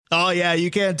Oh, yeah, you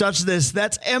can't touch this.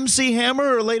 That's MC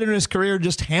Hammer, or later in his career,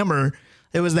 just Hammer.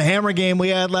 It was the Hammer game we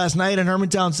had last night, and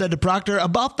Hermantown said to Proctor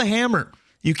about the Hammer.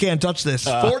 You can't touch this.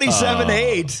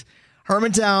 47-8.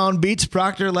 Hermantown beats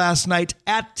Proctor last night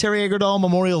at Terry Egerdahl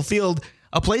Memorial Field,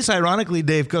 a place, ironically,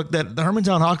 Dave Cook, that the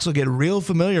Hermantown Hawks will get real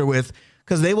familiar with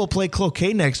because they will play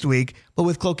Cloquet next week. But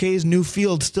with Cloquet's new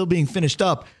field still being finished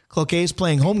up, Cloquet's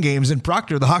playing home games in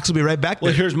Proctor. The Hawks will be right back there.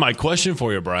 Well, here's my question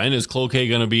for you, Brian. Is Cloquet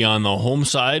going to be on the home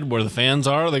side where the fans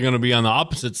are? Are they going to be on the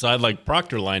opposite side like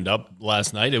Proctor lined up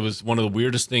last night? It was one of the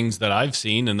weirdest things that I've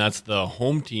seen, and that's the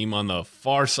home team on the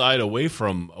far side away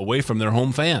from their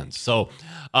home fans. So,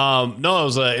 no,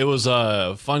 it was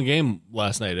a fun game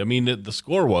last night. I mean, the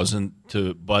score wasn't,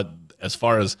 but as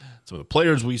far as some of the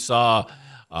players we saw,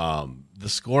 the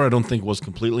score I don't think was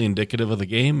completely indicative of the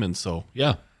game, and so,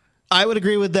 yeah. I would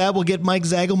agree with that. We'll get Mike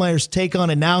Zagelmeyer's take on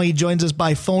it now. He joins us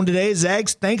by phone today.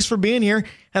 Zags, thanks for being here.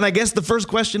 And I guess the first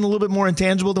question, a little bit more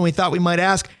intangible than we thought we might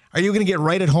ask. Are you going to get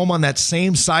right at home on that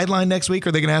same sideline next week, or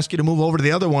are they going to ask you to move over to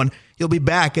the other one? You'll be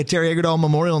back at Terry Egerdahl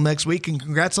Memorial next week, and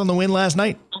congrats on the win last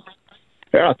night.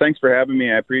 Yeah, thanks for having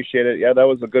me. I appreciate it. Yeah, that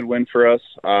was a good win for us.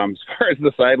 As far as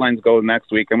the sidelines go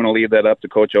next week, I'm going to leave that up to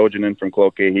Coach Ojanen from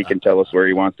Cloquet. He can tell us where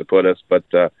he wants to put us, but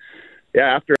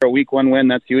yeah, after a week one win,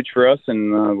 that's huge for us,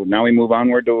 and now we move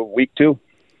onward to week two.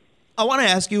 I want to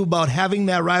ask you about having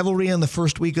that rivalry in the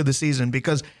first week of the season,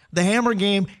 because the Hammer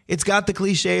game, it's got the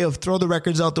cliche of throw the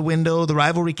records out the window, the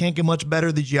rivalry can't get much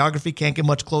better, the geography can't get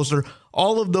much closer,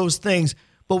 all of those things.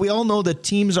 But we all know that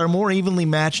teams are more evenly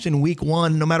matched in week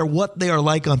one, no matter what they are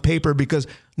like on paper, because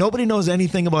nobody knows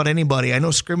anything about anybody. I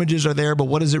know scrimmages are there, but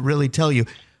what does it really tell you?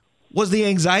 Was the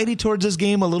anxiety towards this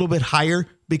game a little bit higher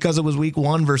because it was week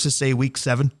one versus, say, week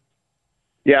 7?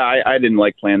 Yeah, I didn't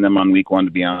like playing them on week one,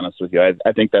 to be honest with you.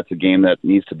 I think that's a game that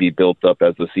needs to be built up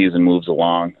as the season moves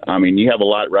along. I mean, you have a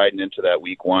lot riding into that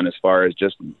week one as far as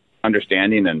just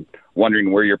understanding and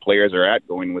wondering where your players are at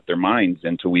going with their minds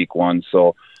into week one.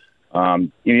 So,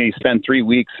 you spend 3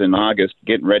 weeks in August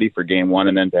getting ready for game one,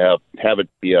 and then to have it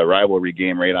be a rivalry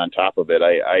game right on top of it,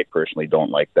 I personally don't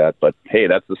like that. But, hey,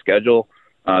 that's the schedule.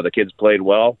 The kids played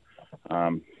well,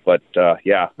 but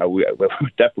I would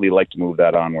definitely like to move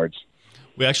that onwards.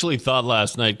 We actually thought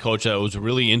last night, Coach, that it was a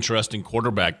really interesting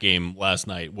quarterback game last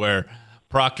night where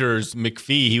Proctor's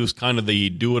McPhee, he was kind of the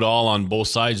do-it-all on both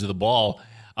sides of the ball.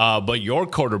 But your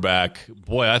quarterback,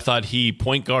 boy, I thought he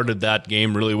point guarded that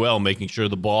game really well, making sure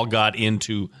the ball got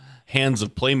into hands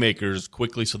of playmakers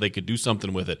quickly so they could do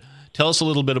something with it. Tell us a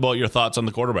little bit about your thoughts on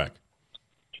the quarterback.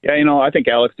 Yeah, I think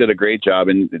Alex did a great job,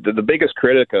 and the biggest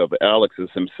critic of Alex is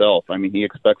himself. I mean, he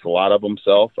expects a lot of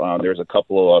himself. There's a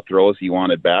couple of throws he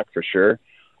wanted back for sure.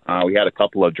 We had a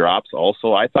couple of drops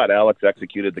also. I thought Alex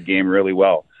executed the game really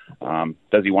well.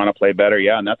 Does he want to play better?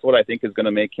 Yeah, and that's what I think is going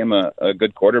to make him a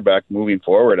good quarterback moving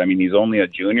forward. I mean, he's only a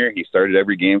junior. He started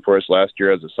every game for us last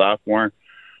year as a sophomore.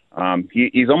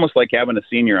 He's almost like having a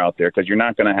senior out there because you're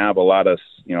not going to have a lot of,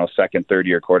 second,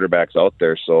 third-year quarterbacks out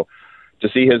there. So to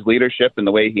see his leadership and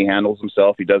the way he handles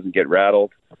himself, he doesn't get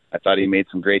rattled. I thought he made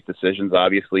some great decisions.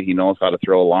 Obviously, he knows how to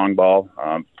throw a long ball.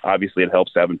 Obviously, it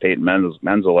helps having Peyton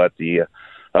Menzel at the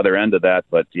other end of that.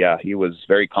 But, yeah, he was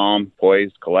very calm,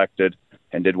 poised, collected,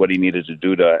 and did what he needed to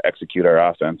do to execute our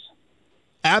offense.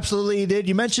 Absolutely, he did.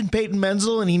 You mentioned Peyton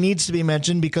Menzel, and he needs to be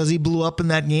mentioned because he blew up in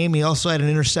that game. He also had an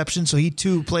interception, so he,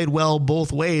 too, played well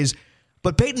both ways.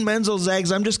 But Peyton Menzel,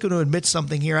 Zags, I'm just going to admit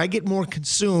something here. I get more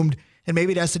consumed, and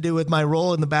maybe it has to do with my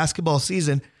role in the basketball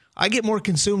season. I get more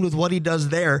consumed with what he does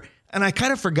there, and I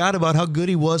kind of forgot about how good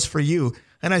he was for you.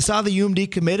 And I saw the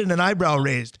UMD commit and an eyebrow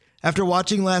raised. After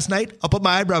watching last night, I'll put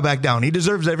my eyebrow back down. He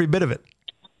deserves every bit of it.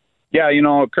 Yeah,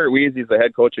 Kurt Weezy's the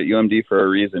head coach at UMD for a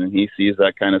reason, and he sees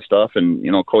that kind of stuff. And,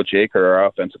 Coach Aker, our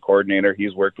offensive coordinator,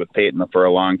 he's worked with Peyton for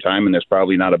a long time, and there's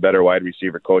probably not a better wide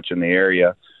receiver coach in the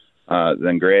area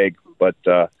than Greg. But,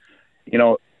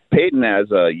 Peyton,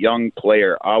 as a young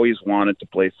player, always wanted to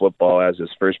play football as his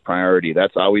first priority.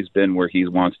 That's always been where he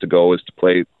wants to go, is to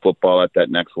play football at that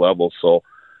next level. So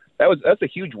that's a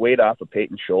huge weight off of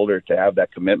Peyton's shoulder to have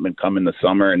that commitment come in the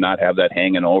summer and not have that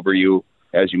hanging over you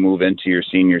as you move into your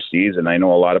senior season. I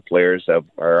know a lot of players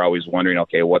are always wondering,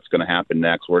 okay, what's going to happen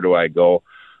next? Where do I go?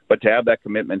 But to have that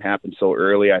commitment happen so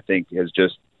early, I think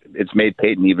it's made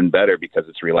Peyton even better because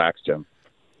it's relaxed him.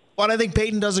 Well, I think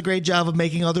Peyton does a great job of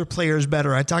making other players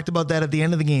better. I talked about that at the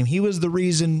end of the game. He was the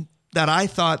reason that I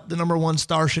thought the number one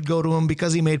star should go to him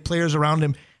because he made players around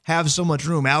him have so much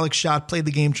room. Alex Schott played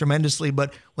the game tremendously,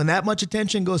 but when that much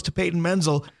attention goes to Peyton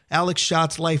Menzel, Alex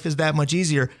Schott's life is that much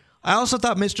easier. I also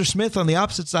thought Mr. Smith on the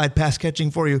opposite side, pass catching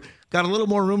for you, got a little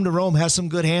more room to roam, has some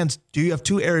good hands. Do you have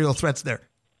two aerial threats there?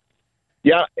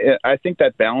 Yeah, I think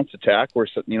that balanced attack where,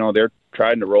 they're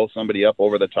trying to roll somebody up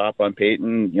over the top on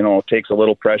Peyton, takes a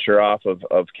little pressure off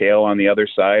of Kale on the other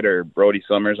side or Brody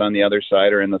Summers on the other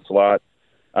side or in the slot.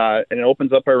 And it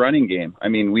opens up our running game. I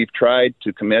mean, we've tried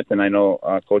to commit, and I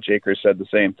know Coach Akers said the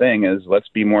same thing, is let's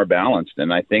be more balanced.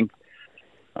 And I think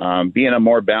being a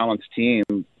more balanced team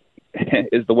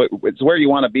is it's where you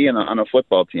want to be on a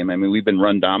football team. I mean, we've been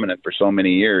run dominant for so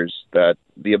many years that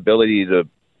the ability to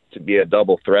be a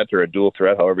double threat or a dual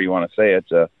threat, however you want to say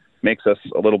it, makes us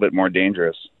a little bit more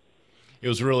dangerous. It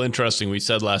was real interesting. We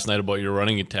said last night about your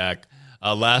running attack.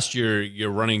 Last year, your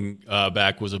running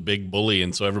back was a big bully,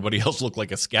 and so everybody else looked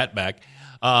like a scat back.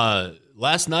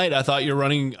 Last night, I thought your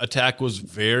running attack was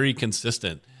very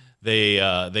consistent.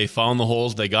 They found the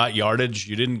holes. They got yardage.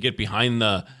 You didn't get behind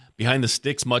the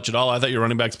sticks much at all. I thought your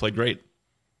running backs played great.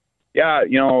 Yeah,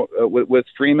 with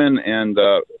Freeman and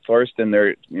Thorsten,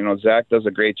 Zach does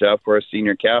a great job for us,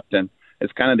 senior captain.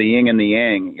 It's kind of the yin and the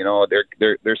yang.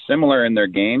 They're similar in their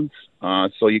games,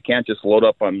 so you can't just load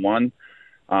up on one.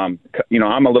 I'm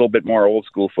a little bit more old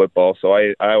school football, so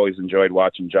I always enjoyed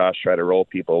watching Josh try to roll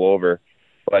people over.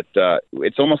 But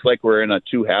it's almost like we're in a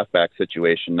two halfback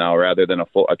situation now, rather than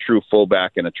a true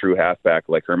fullback and a true halfback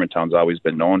like Hermantown's always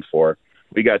been known for.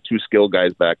 We got two skill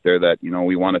guys back there that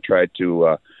we want to try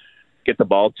to get the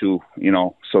ball to,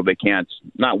 so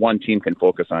not one team can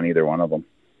focus on either one of them.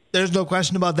 There's no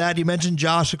question about that. You mentioned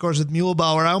Josh, of course, with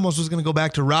Muehlbauer. I almost was going to go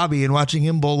back to Robbie and watching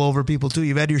him bowl over people too.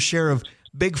 You've had your share of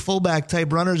big fullback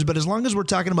type runners, but as long as we're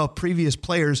talking about previous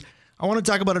players, I want to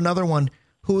talk about another one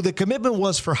who the commitment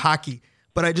was for hockey,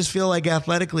 but I just feel like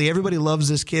athletically, everybody loves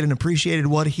this kid and appreciated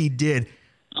what he did.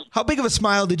 How big of a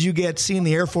smile did you get seeing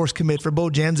the Air Force commit for Bo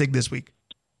Janzig this week?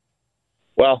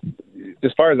 Well,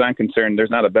 as far as I'm concerned,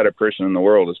 there's not a better person in the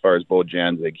world as far as Bo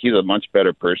Janzig. He's a much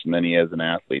better person than he is an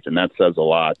athlete, and that says a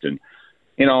lot. And,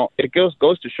 it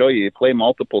goes to show you play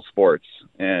multiple sports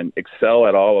and excel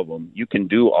at all of them. You can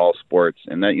do all sports.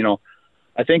 And that,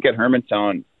 I think at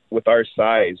Hermantown, with our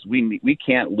size, we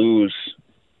can't lose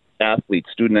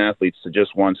student athletes to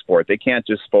just one sport. They can't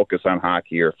just focus on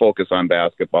hockey or focus on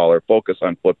basketball or focus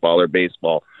on football or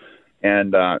baseball.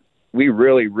 And, we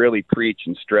really, really preach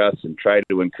and stress and try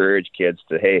to encourage kids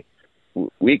to, hey,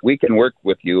 we can work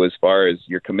with you as far as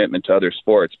your commitment to other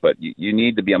sports, but you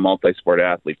need to be a multi-sport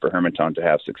athlete for Hermantown to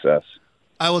have success.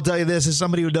 I will tell you this, as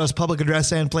somebody who does public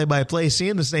address and play-by-play,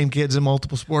 seeing the same kids in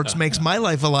multiple sports makes my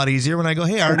life a lot easier when I go,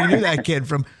 hey, I already knew that kid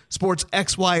from sports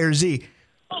X, Y, or Z.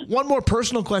 One more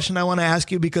personal question I want to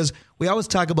ask you, because we always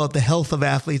talk about the health of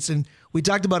athletes, and we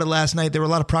talked about it last night. There were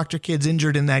a lot of Proctor kids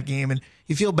injured in that game, and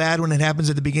you feel bad when it happens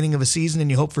at the beginning of a season and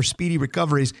you hope for speedy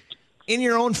recoveries. In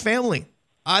your own family,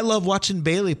 I love watching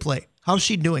Bailey play. How's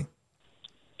she doing?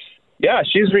 Yeah,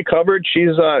 she's recovered.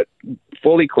 She's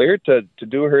fully cleared to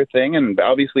do her thing, and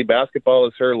obviously basketball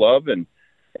is her love, and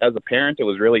as a parent, it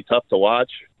was really tough to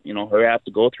watch, her have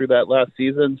to go through that last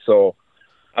season, so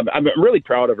I'm really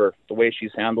proud of her, the way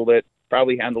she's handled it.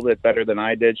 Probably handled it better than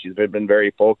I did. She's been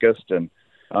very focused, and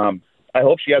I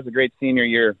hope she has a great senior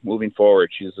year moving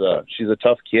forward. She's a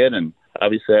tough kid, and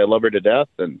obviously I love her to death,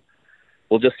 and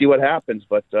we'll just see what happens.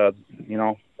 But,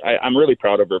 I'm really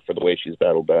proud of her for the way she's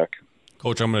battled back.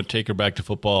 Coach, I'm going to take her back to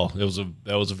football.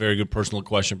 That was a very good personal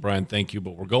question, Brian. Thank you,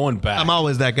 but we're going back. I'm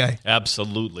always that guy.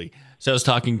 Absolutely. So I was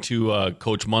talking to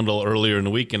Coach Mundell earlier in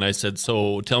the week, and I said,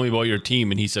 so tell me about your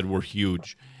team, and he said, we're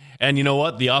huge. And you know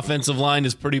what? The offensive line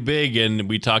is pretty big, and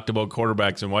we talked about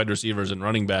quarterbacks and wide receivers and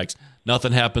running backs.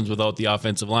 Nothing happens without the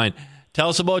offensive line. Tell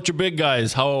us about your big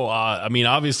guys. How?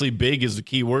 Obviously big is the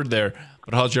key word there,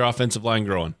 but how's your offensive line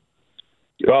growing?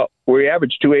 Well, we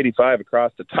average 285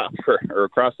 across the top or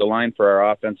across the line for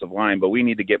our offensive line, but we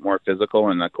need to get more physical,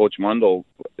 and Coach Mundell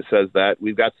says that.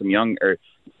 We've got some young or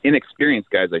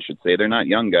inexperienced guys, I should say. They're not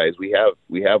young guys. We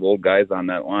have old guys on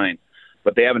that line,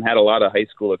 but they haven't had a lot of high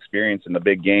school experience in the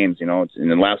big games.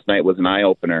 And last night was an eye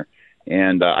opener,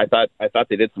 and I thought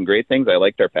they did some great things. I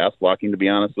liked our pass blocking, to be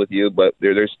honest with you, but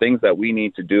there's things that we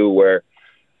need to do where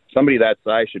somebody that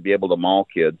size should be able to maul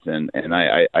kids, and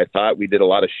I thought we did a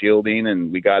lot of shielding,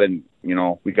 and we got in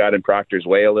Proctor's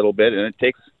way a little bit, and it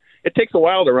takes a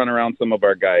while to run around some of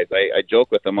our guys. I joke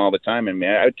with them all the time, and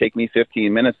man, it would take me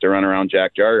 15 minutes to run around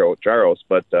Jack Jaros,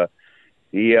 but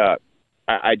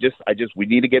we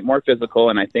need to get more physical,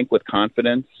 and I think with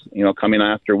confidence, coming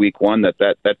after week one, that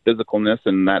physicalness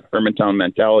and that Hermantown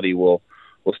mentality will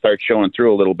start showing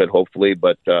through a little bit, hopefully,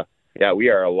 but yeah, we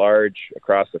are a large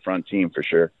across the front team for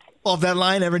sure. Well, if that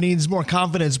line ever needs more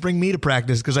confidence, bring me to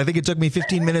practice, because I think it took me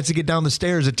 15 minutes to get down the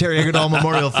stairs at Terry Egerdahl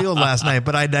Memorial Field last night,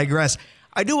 but I digress.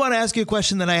 I do want to ask you a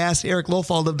question that I asked Eric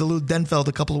Lofald of Duluth-Denfeld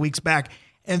a couple of weeks back.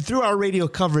 And through our radio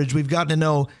coverage, we've gotten to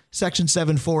know Section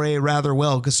 7 4A rather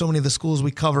well because so many of the schools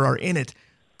we cover are in it.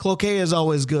 Cloquet is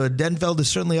always good. Denfeld is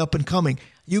certainly up and coming.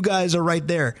 You guys are right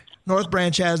there. North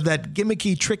Branch has that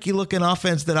gimmicky, tricky-looking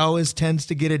offense that always tends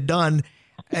to get it done.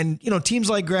 And, teams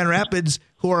like Grand Rapids,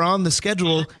 who are on the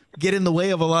schedule, get in the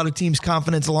way of a lot of teams'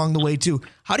 confidence along the way, too.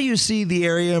 How do you see the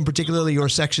area, and particularly your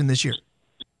section this year?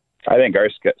 I think our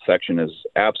section is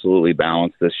absolutely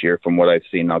balanced this year from what I've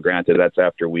seen. Now, granted, that's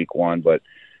after week 1, but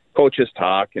coaches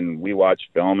talk and we watch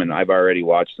film, and I've already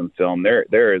watched some film.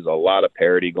 There is a lot of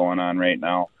parity going on right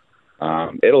now.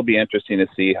 It'll be interesting to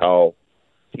see how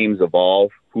teams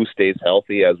evolve, who stays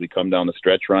healthy as we come down the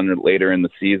stretch run later in the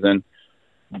season.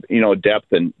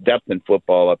 Depth in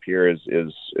football up here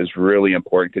is really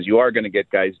important because you are going to get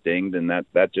guys dinged, and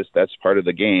that's part of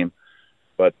the game.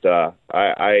 But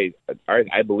I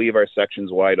believe our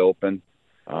section's wide open.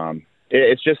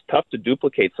 It's just tough to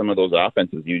duplicate some of those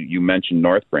offenses. You mentioned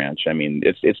North Branch. I mean,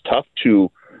 it's tough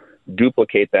to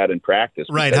duplicate that in practice.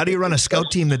 Right. How do you run a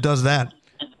scout team that does that?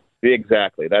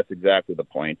 Exactly. That's exactly the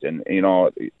point. And,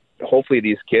 hopefully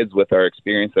these kids with our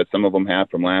experience that some of them have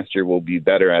from last year will be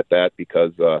better at that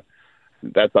because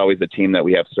that's always the team that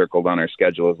we have circled on our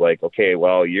schedule is like, okay,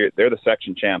 well, they're the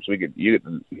section champs.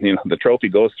 The trophy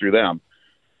goes through them.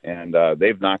 And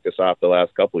they've knocked us off the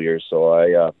last couple of years.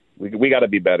 So we got to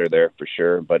be better there for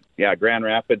sure. But, yeah, Grand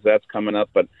Rapids, that's coming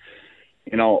up. But,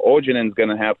 Ojanen's going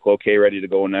to have Cloquet ready to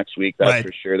go next week. That's right.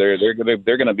 For sure. They're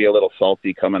going to be a little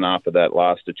salty coming off of that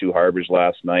loss to Two Harbors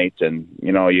last night. And,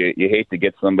 you hate to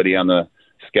get somebody on the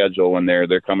schedule when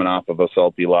they're coming off of a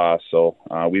salty loss. So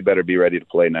we better be ready to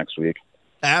play next week.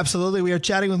 Absolutely. We are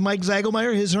chatting with Mike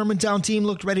Zagelmeyer. His Hermantown team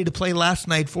looked ready to play last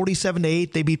night,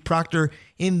 47-8. They beat Proctor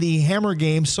in the Hammer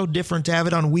game. So different to have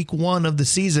it on week 1 of the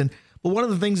season. But one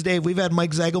of the things, Dave, we've had Mike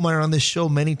Zagelmeyer on this show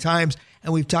many times,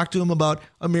 and we've talked to him about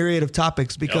a myriad of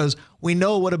topics because we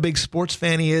know what a big sports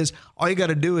fan he is. All you got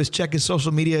to do is check his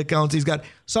social media accounts. He's got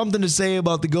something to say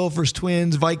about the Gophers,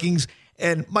 Twins, Vikings.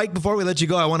 And, Mike, before we let you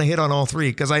go, I want to hit on all three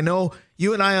because I know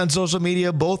you and I on social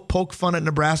media both poke fun at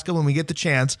Nebraska when we get the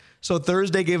chance. So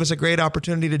Thursday gave us a great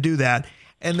opportunity to do that.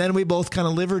 And then we both kind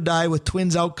of live or die with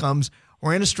Twins outcomes.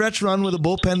 We're in a stretch run with a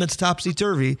bullpen that's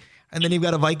topsy-turvy. And then you've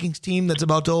got a Vikings team that's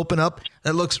about to open up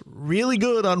that looks really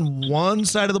good on one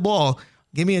side of the ball.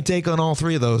 Give me a take on all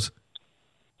three of those.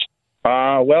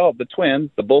 Well, the Twins,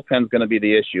 the bullpen's going to be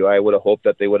the issue. I would have hoped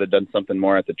that they would have done something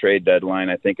more at the trade deadline.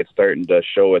 I think it's starting to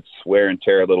show its wear and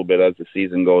tear a little bit as the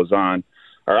season goes on.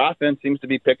 Our offense seems to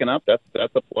be picking up. That's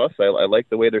a plus. I like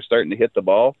the way they're starting to hit the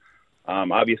ball.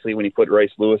 Obviously, when you put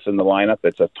Royce Lewis in the lineup,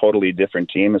 it's a totally different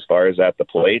team as far as at the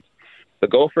plate. The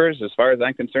Gophers, as far as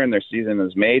I'm concerned, their season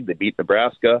is made. They beat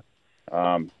Nebraska.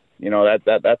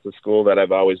 That's a school that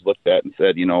I've always looked at and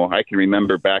said, I can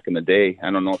remember back in the day.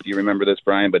 I don't know if you remember this,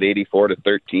 Brian, but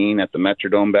 84-13 at the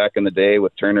Metrodome back in the day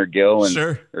with Turner Gill and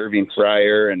Sure. Irving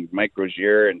Fryer and Mike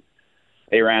Rozier, and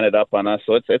they ran it up on us.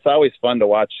 So it's always fun to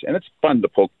watch, and it's fun to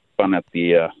poke fun at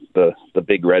the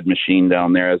big red machine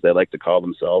down there, as they like to call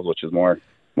themselves, which is more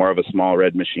of a small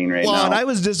red machine right now. Well, and I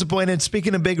was disappointed,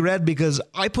 speaking of Big Red, because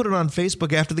I put it on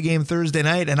Facebook after the game Thursday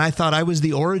night, and I thought I was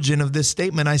the origin of this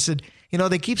statement. I said,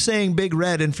 they keep saying Big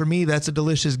Red, and for me, that's a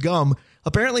delicious gum.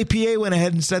 Apparently, PA went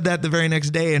ahead and said that the very next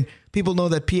day, and people know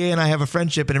that PA and I have a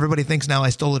friendship, and everybody thinks now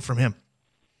I stole it from him.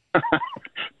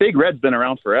 Big Red's been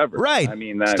around forever. Right.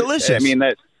 It's delicious.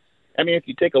 If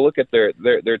you take a look at their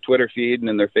Twitter feed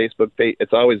and their Facebook page,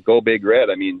 it's always Go Big Red.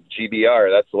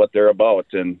 GBR, that's what they're about.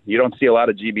 And you don't see a lot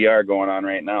of GBR going on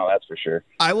right now, that's for sure.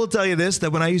 I will tell you this,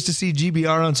 that when I used to see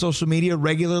GBR on social media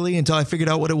regularly until I figured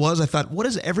out what it was, I thought, what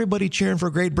is everybody cheering for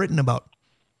Great Britain about?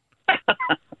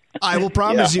 I will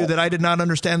promise you that I did not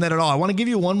understand that at all. I want to give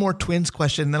you one more Twins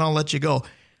question, and then I'll let you go.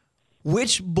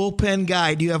 Which bullpen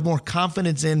guy do you have more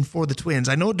confidence in for the Twins?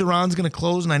 I know Duran's going to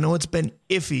close, and I know it's been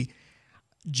iffy.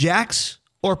 Jax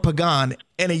or Pagan?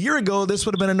 And a year ago, this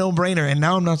would have been a no-brainer, and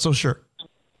now I'm not so sure.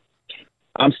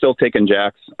 I'm still taking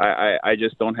Jax. I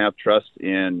just don't have trust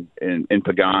in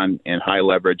Pagan in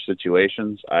high-leverage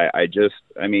situations.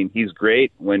 He's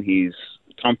great when he's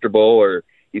comfortable or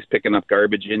he's picking up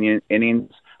garbage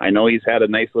innings. I know he's had a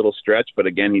nice little stretch, but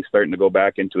again, he's starting to go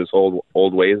back into his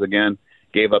old ways again.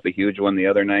 Gave up a huge one the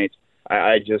other night.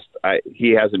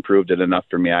 He hasn't proved it enough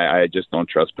for me. I just don't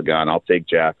trust Pagan. I'll take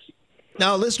Jax.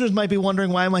 Now, listeners might be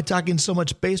wondering, why am I talking so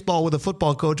much baseball with a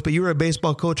football coach, but you were a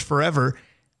baseball coach forever.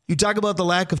 You talk about the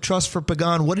lack of trust for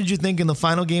Pagan. What did you think in the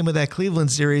final game of that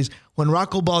Cleveland series when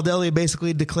Rocco Baldelli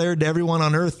basically declared to everyone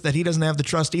on earth that he doesn't have the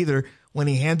trust either when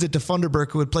he hands it to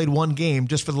Funderburk, who had played one game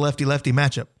just for the lefty-lefty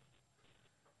matchup?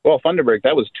 Well, Funderburg,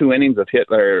 that was 2 innings of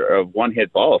one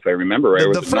hit ball, if I remember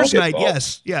right. The first night,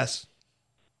 yes.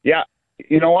 Yeah.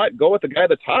 You know what? Go with the guy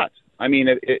that's hot. I mean,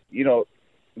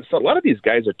 so a lot of these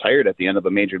guys are tired at the end of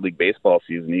a Major League Baseball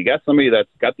season. You got somebody that's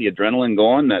got the adrenaline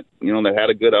going, that had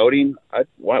a good outing.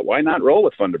 Why not roll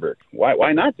with Funderburg?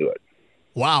 Why not do it?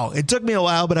 Wow. It took me a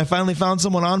while, but I finally found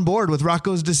someone on board with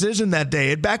Rocco's decision that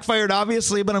day. It backfired,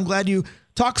 obviously, but I'm glad you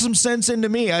talked some sense into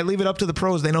me. I leave it up to the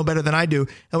pros. They know better than I do.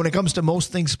 And when it comes to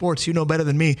most things sports, you know better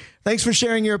than me. Thanks for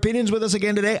sharing your opinions with us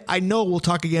again today. I know we'll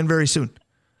talk again very soon.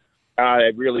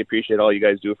 I really appreciate all you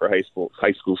guys do for high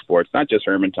school sports, not just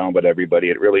Hermantown, but everybody.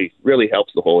 It really, really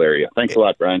helps the whole area. Thanks a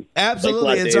lot, Brian.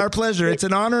 Absolutely. It's our pleasure. It's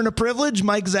an honor and a privilege.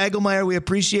 Mike Zagelmeyer, we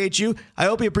appreciate you. I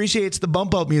hope he appreciates the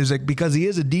bump out music because he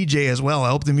is a DJ as well.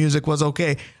 I hope the music was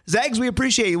okay. Zags, we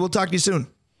appreciate you. We'll talk to you soon.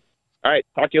 All right.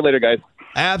 Talk to you later, guys.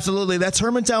 Absolutely. That's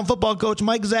Hermantown football coach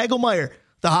Mike Zagelmeyer.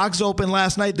 The Hawks opened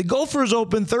last night. The Gophers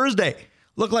opened Thursday.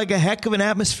 Looked like a heck of an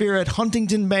atmosphere at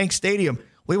Huntington Bank Stadium.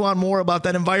 We want more about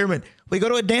that environment. We go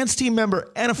to a dance team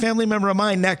member and a family member of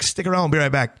mine next. Stick around. We'll be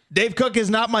right back. Dave Cook is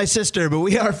not my sister, but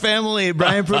we are family.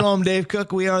 Brian Prudhomme, Dave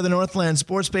Cook. We are the Northland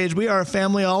Sports Page. We are a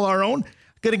family all our own.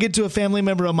 Going to get to a family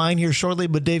member of mine here shortly,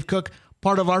 but Dave Cook,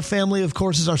 part of our family, of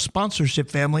course, is our sponsorship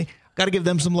family. Got to give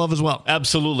them some love as well.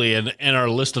 Absolutely. And our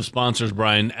list of sponsors,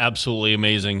 Brian, absolutely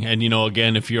amazing. And,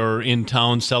 again, if you're in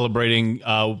town celebrating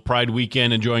Pride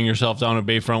Weekend, enjoying yourself down at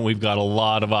Bayfront, we've got a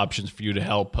lot of options for you to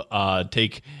help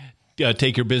take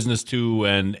your business to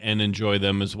and enjoy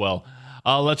them as well.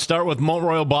 Let's start with Mount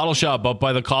Royal Bottle Shop up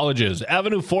by the colleges.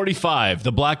 Avenue 45,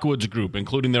 the Blackwoods Group,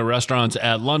 including their restaurants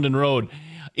at London Road,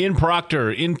 in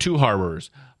Proctor, in Two Harbors,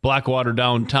 Blackwater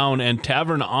downtown, and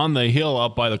Tavern on the Hill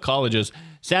up by the colleges.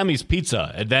 Sammy's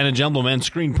Pizza, Advantage Emblem and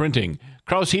Screen Printing,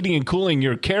 Krause Heating and Cooling,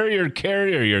 your Carrier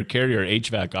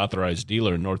HVAC authorized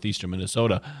dealer in northeastern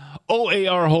Minnesota,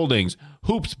 OAR Holdings,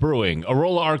 Hoops Brewing,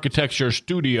 Arola Architecture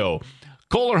Studio,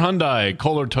 Kohler Hyundai,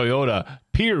 Kohler Toyota,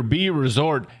 Pier B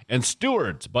Resort, and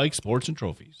Stewart's Bike Sports and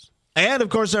Trophies. And, of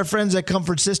course, our friends at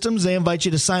Comfort Systems, they invite you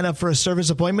to sign up for a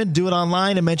service appointment. Do it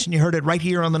online and mention you heard it right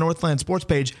here on the Northland Sports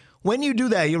Page. When you do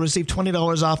that, you'll receive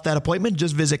 $20 off that appointment.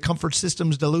 Just visit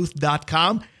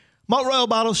ComfortSystemsDuluth.com. Mount Royal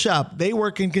Bottle Shop, they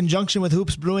work in conjunction with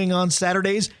Hoops Brewing on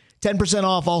Saturdays. 10%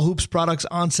 off all Hoops products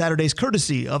on Saturdays,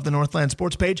 courtesy of the Northland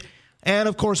Sports Page. And,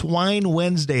 of course, Wine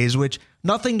Wednesdays, which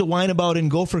nothing to whine about in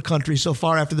Gopher country so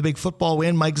far after the big football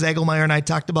win. Mike Zagelmeyer and I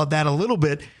talked about that a little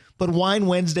bit. But Wine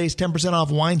Wednesdays, 10%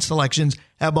 off wine selections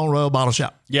at Mount Royal Bottle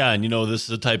Shop. Yeah, and this is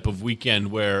a type of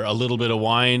weekend where a little bit of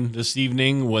wine this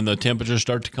evening, when the temperatures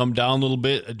start to come down a little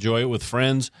bit, enjoy it with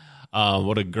friends.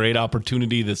 What a great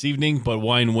opportunity this evening. But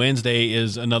Wine Wednesday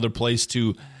is another place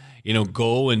to,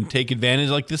 go and take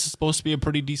advantage. Like, this is supposed to be a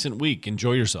pretty decent week.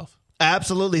 Enjoy yourself.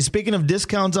 Absolutely. Speaking of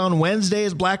discounts on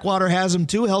Wednesdays, Blackwater has them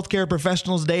too. Healthcare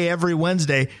Professionals Day every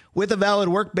Wednesday. With a valid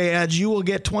work badge, you will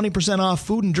get 20% off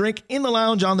food and drink in the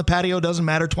lounge, on the patio. Doesn't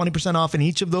matter. 20% off in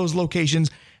each of those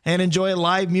locations. And enjoy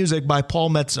live music by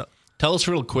Paul Metza. Tell us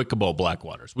real quick about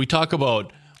Blackwaters.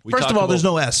 First of all, there's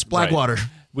no S. Blackwater.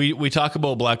 Right. We talk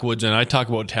about Blackwoods, and I talk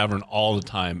about Tavern all the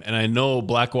time. And I know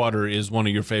Blackwater is one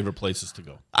of your favorite places to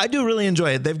go. I do really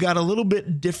enjoy it. They've got a little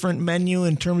bit different menu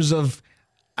in terms of,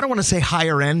 I don't want to say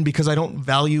higher end because I don't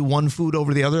value one food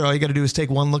over the other. All you got to do is take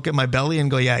one look at my belly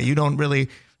and go, yeah, you don't really,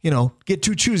 get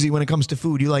too choosy when it comes to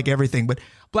food. You like everything. But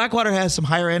Blackwater has some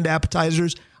higher end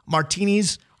appetizers.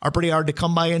 Martinis are pretty hard to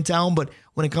come by in town, but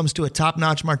when it comes to a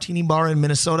top-notch martini bar in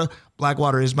Minnesota,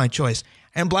 Blackwater is my choice.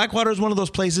 And Blackwater is one of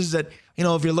those places that,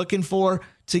 if you're looking to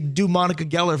do Monica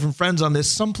Geller from Friends on this,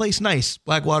 someplace nice.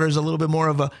 Blackwater is a little bit more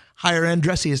of a higher-end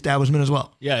dressy establishment as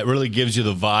well. Yeah, it really gives you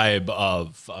the vibe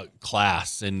of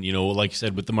class. And, like you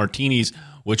said, with the martinis,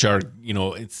 which are,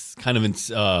 it's kind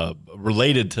of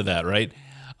related to that, right?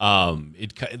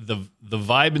 The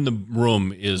vibe in the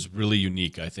room is really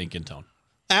unique, I think, in town.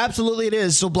 Absolutely it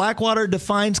is. So Blackwater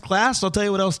defines class. I'll tell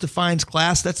you what else defines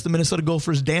class. That's the Minnesota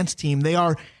Gophers dance team. They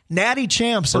are natty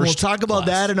champs, and we'll talk about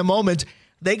that in a moment.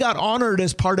 They got honored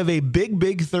as part of a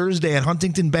big Thursday at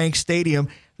Huntington Bank Stadium.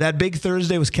 That big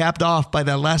Thursday was capped off by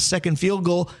that last-second field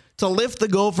goal to lift the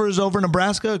Gophers over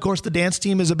Nebraska. Of course, the dance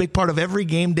team is a big part of every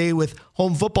game day with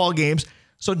home football games.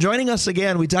 So joining us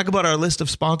again, we talk about our list of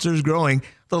sponsors growing.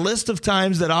 The list of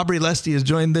times that Aubree Leste has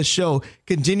joined this show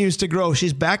continues to grow.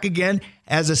 She's back again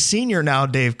as a senior now,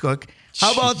 Dave Cook.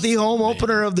 How about the home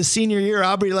opener of the senior year?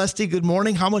 Aubree Leste, good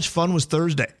morning. How much fun was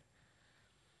Thursday?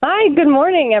 Hi, good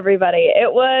morning, everybody.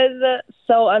 It was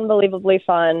so unbelievably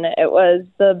fun. It was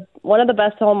one of the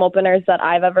best home openers that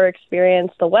I've ever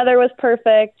experienced. The weather was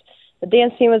perfect. The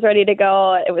dance team was ready to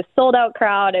go. It was sold-out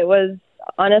crowd. It was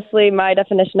honestly my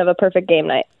definition of a perfect game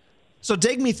night. So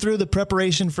take me through the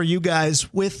preparation for you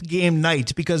guys with game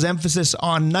night, because emphasis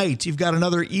on night. You've got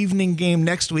another evening game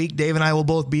next week. Dave and I will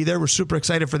both be there. We're super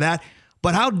excited for that.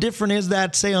 But how different is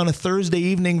that, say, on a Thursday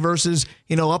evening versus,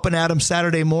 up and at 'em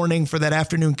Saturday morning for that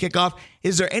afternoon kickoff?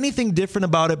 Is there anything different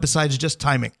about it besides just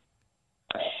timing?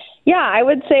 Yeah, I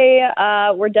would say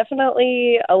we're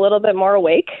definitely a little bit more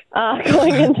awake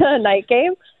going into a night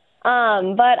game.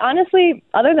 But honestly,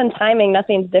 other than timing,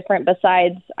 nothing's different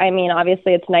besides,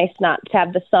 obviously it's nice not to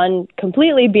have the sun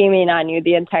completely beaming on you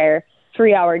the entire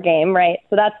 3-hour game, right?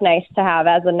 So that's nice to have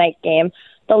as a night game.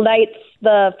 The lights,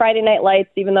 the Friday night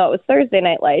lights, even though it was Thursday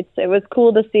night lights, it was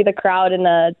cool to see the crowd in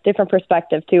a different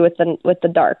perspective too with the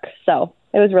dark. So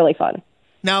it was really fun.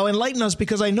 Now enlighten us,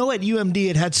 because I know at UMD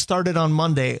it had started on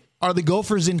Monday. Are the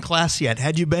Gophers in class yet?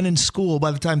 Had you been in school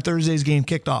by the time Thursday's game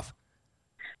kicked off?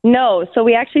 No, so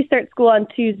we actually start school on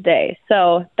Tuesday.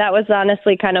 So that was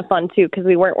honestly kind of fun too, because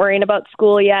we weren't worrying about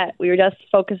school yet. We were just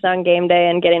focused on game day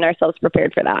and getting ourselves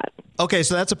prepared for that. Okay,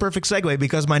 so that's a perfect segue,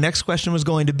 because my next question was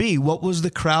going to be, what was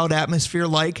the crowd atmosphere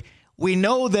like? We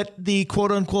know that the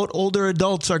quote-unquote older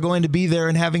adults are going to be there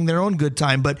and having their own good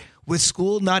time, but with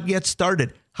school not yet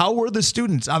started, how were the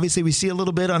students? Obviously, we see a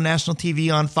little bit on national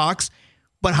TV on Fox,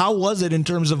 but how was it in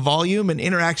terms of volume and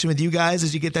interaction with you guys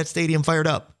as you get that stadium fired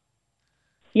up?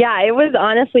 Yeah, it was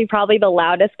honestly probably the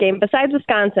loudest game. Besides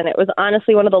Wisconsin, it was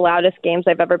honestly one of the loudest games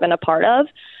I've ever been a part of.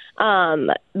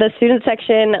 The student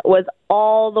section was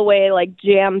all the way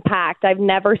jam-packed. I've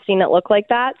never seen it look like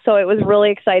that. So it was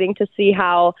really exciting to see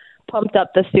how pumped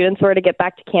up the students were to get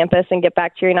back to campus and get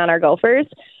back cheering on our Gophers.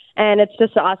 And it's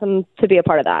just awesome to be a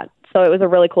part of that. So it was a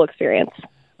really cool experience.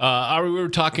 We were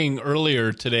talking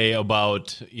earlier today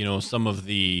about, some of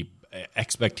the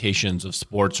expectations of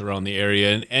sports around the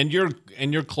area, and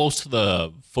you're close to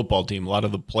the football team, a lot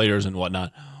of the players and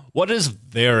whatnot. What is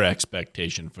their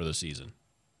expectation for the season?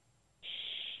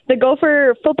 The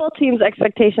Gopher football team's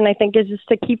expectation, I think, is just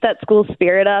to keep that school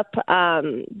spirit up.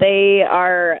 They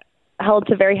are held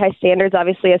to very high standards,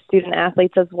 obviously, as student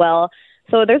athletes as well.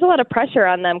 So there's a lot of pressure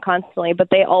on them constantly, but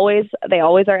they always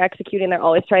are executing. They're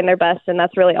always trying their best, and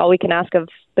that's really all we can ask of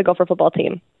the Gopher football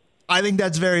team. I think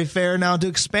that's very fair. Now, to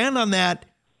expand on that,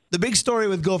 the big story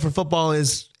with Gopher football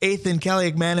is Ethan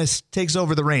Kaliakmanis takes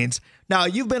over the reins. Now,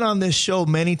 you've been on this show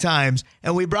many times,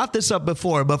 and we brought this up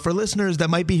before, but for listeners that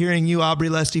might be hearing you, Aubree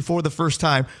Leste, for the first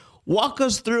time, walk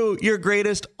us through your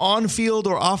greatest on-field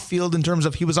or off-field in terms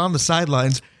of he was on the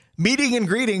sidelines, meeting and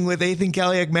greeting with Ethan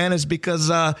Kaliakmanis, because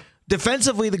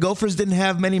defensively, the Gophers didn't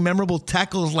have many memorable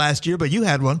tackles last year, but you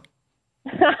had one.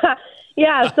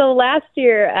 Yeah, so last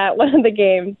year at one of the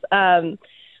games,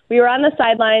 we were on the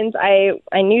sidelines.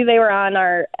 I knew they were on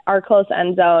our close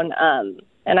end zone,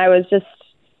 and I was just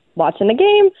watching the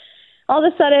game. All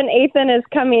of a sudden, Ethan is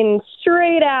coming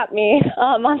straight at me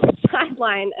on the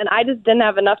sideline, and I just didn't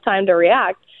have enough time to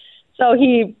react. So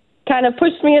he kind of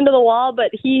pushed me into the wall,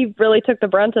 but he really took the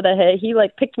brunt of the hit. He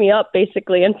picked me up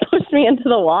basically and pushed me into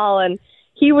the wall, and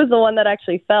he was the one that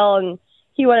actually fell, and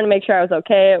he wanted to make sure I was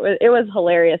okay. It was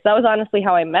hilarious. That was honestly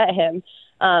how I met him.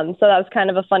 So that was kind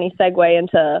of a funny segue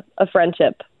into a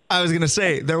friendship. I was going to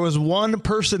say, there was one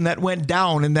person that went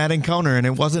down in that encounter, and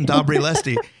it wasn't Aubree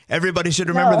Leste. Everybody should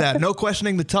remember that. No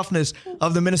questioning the toughness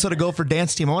of the Minnesota Gopher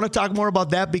dance team. I want to talk more about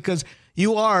that because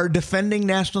you are defending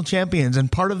national champions,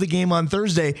 and part of the game on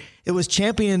Thursday, it was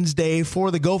Champions Day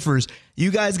for the Gophers.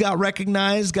 You guys got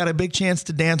recognized, got a big chance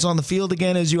to dance on the field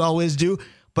again, as you always do.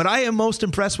 But I am most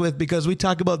impressed with, because we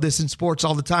talk about this in sports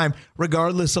all the time,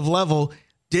 regardless of level,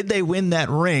 did they win that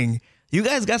ring? You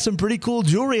guys got some pretty cool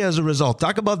jewelry as a result.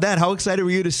 Talk about that. How excited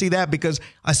were you to see that? Because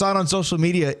I saw it on social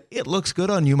media. It looks good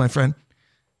on you, my friend.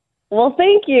 Well,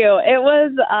 thank you. It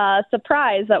was a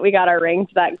surprise that we got our rings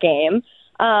that game.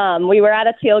 We were at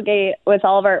a tailgate with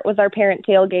our parent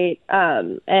tailgate,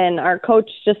 and our coach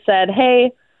just said,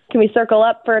 "Hey, can we circle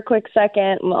up for a quick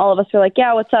second?" And all of us were like,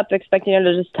 "Yeah, what's up?" Expecting her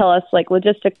to just tell us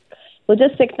logistic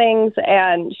things,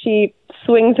 and she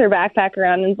swings her backpack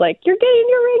around and is like, "You're getting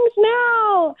your rings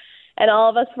now!" And all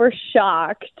of us were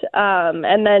shocked.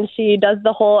 And then she does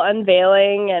the whole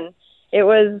unveiling, and it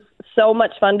was so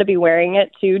much fun to be wearing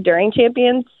it too during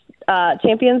Champions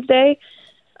Day,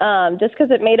 just because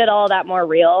it made it all that more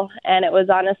real. And it was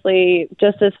honestly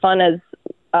just as fun as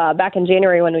back in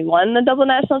January when we won the double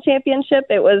national championship.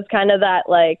 It was kind of that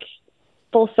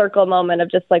full circle moment of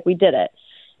just we did it.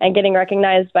 And getting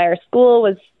recognized by our school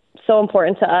was so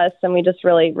important to us, and we just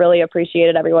really, really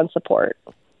appreciated everyone's support.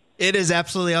 It is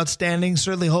absolutely outstanding.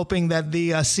 Certainly hoping that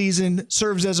the season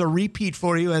serves as a repeat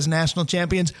for you as national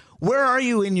champions. Where are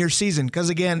you in your season?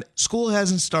 Because, again, school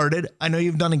hasn't started. I know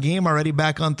you've done a game already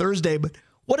back on Thursday, but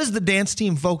what is the dance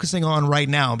team focusing on right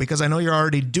now? Because I know you're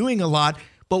already doing a lot,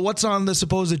 but what's on the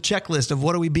supposed checklist of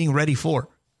what are we being ready for?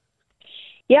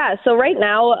 Yeah, so right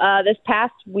now, this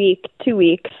past week, 2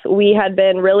 weeks, we had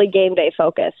been really game day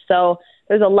focused. So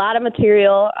there's a lot of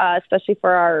material, especially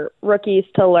for our rookies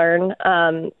to learn.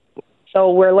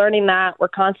 So we're learning that. We're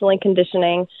constantly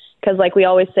conditioning because, like we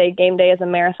always say, game day is a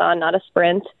marathon, not a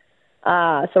sprint.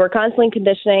 So we're constantly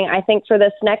conditioning. I think for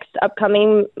this next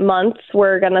upcoming months,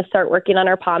 we're going to start working on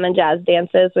our pom and jazz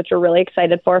dances, which we're really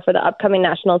excited for the upcoming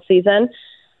national season.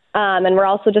 And we're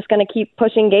also just going to keep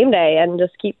pushing game day and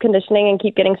just keep conditioning and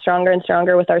keep getting stronger and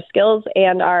stronger with our skills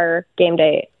and our game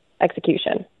day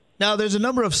execution. Now, there's a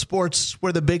number of sports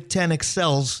where the Big Ten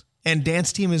excels, and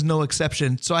dance team is no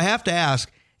exception. So I have to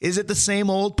ask, is it the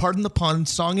same old, pardon the pun,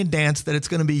 song and dance that it's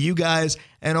going to be you guys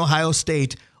and Ohio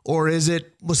State? Or is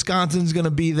it Wisconsin's going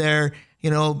to be there?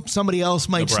 You know, somebody else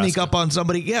might sneak up on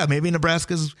somebody. Yeah, maybe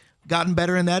Nebraska's gotten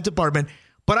better in that department.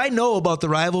 But I know about the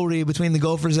rivalry between the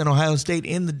Gophers and Ohio State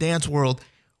in the dance world.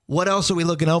 What else are we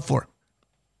looking out for?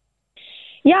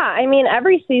 Yeah, I mean,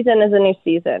 every season is a new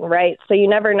season, right? So you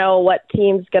never know what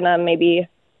team's going to maybe,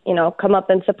 come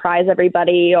up and surprise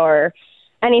everybody or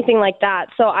anything like that.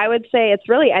 So I would say it's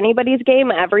really anybody's game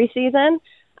every season.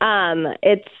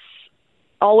 It's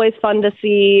always fun to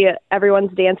see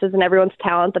everyone's dances and everyone's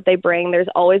talent that they bring. There's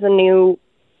always a new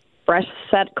fresh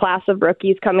set class of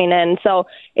rookies coming in. So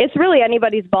it's really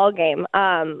anybody's ball game.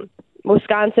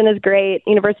 Wisconsin is great.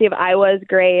 University of Iowa is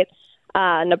great.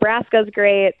 Nebraska is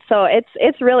great. So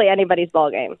it's really anybody's ball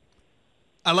game.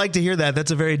 I like to hear that. That's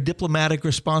a very diplomatic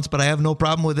response, but I have no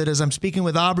problem with it. As I'm speaking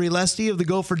with Aubree Leste of the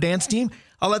Gopher dance team,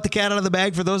 I'll let the cat out of the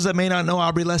bag. For those that may not know,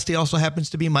 Aubree Leste also happens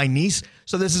to be my niece,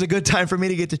 so this is a good time for me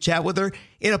to get to chat with her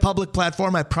in a public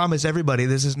platform. I promise everybody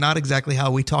this is not exactly how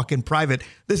we talk in private.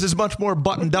 This is much more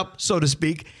buttoned up, so to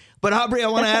speak. But Aubree, I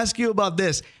want to ask you about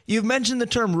this. You've mentioned the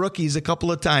term rookies a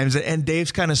couple of times, and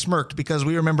Dave's kind of smirked because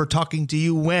we remember talking to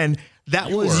you when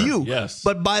that was you. Yes.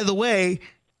 But by the way,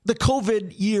 the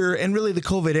COVID year and really the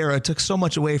COVID era took so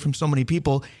much away from so many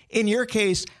people. In your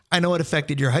case, I know it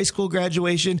affected your high school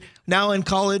graduation. Now in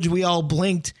college, we all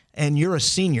blinked and you're a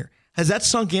senior. Has that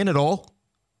sunk in at all?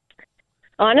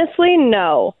 Honestly,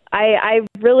 no. I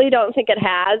really don't think it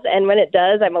has. And when it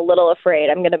does, I'm a little afraid.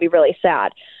 I'm going to be really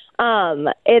sad.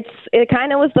 It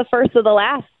kind of was the first of the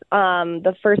last,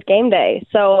 the first game day.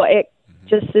 So it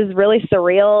just is really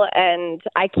surreal, and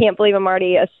I can't believe I'm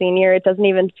already a senior. It doesn't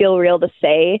even feel real to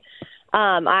say.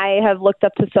 I have looked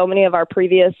up to so many of our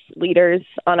previous leaders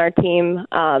on our team,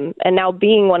 and now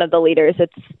being one of the leaders,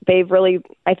 they've really,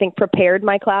 I think, prepared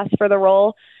my class for the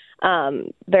role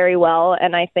very well,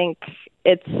 and I think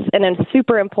it's a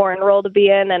super important role to be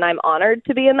in, and I'm honored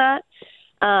to be in that.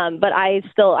 But I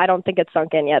don't think it's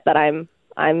sunk in yet that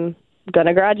I'm going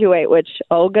to graduate, which,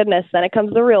 oh goodness, then it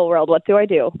comes the real world. What do I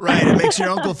do? Right. It makes your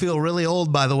uncle feel really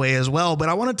old, by the way, as well. But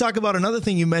I want to talk about another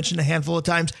thing you mentioned a handful of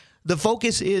times. The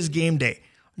focus is game day.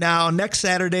 Now, next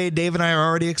Saturday, Dave and I are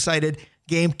already excited.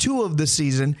 Game 2 of the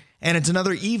season, and it's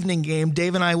another evening game.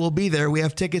 Dave and I will be there. We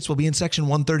have tickets. We'll be in section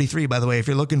 133, by the way, if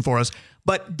you're looking for us.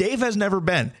 But Dave has never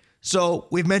been. So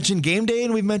we've mentioned game day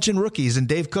and we've mentioned rookies, and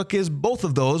Dave Cook is both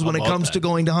of those when it comes to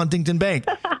going to Huntington Bank.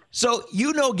 So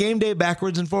you know game day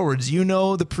backwards and forwards. You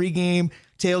know the pregame,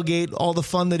 tailgate, all the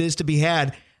fun that is to be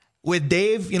had. With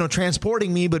Dave,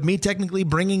 transporting me, but me technically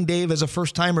bringing Dave as a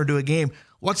first-timer to a game,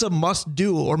 what's a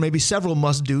must-do or maybe several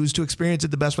must-dos to experience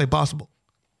it the best way possible?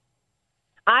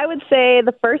 I would say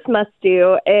the first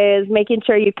must-do is making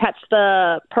sure you catch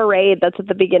the parade that's at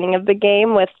the beginning of the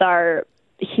game with our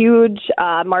huge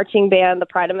marching band, the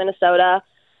Pride of Minnesota,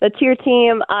 the cheer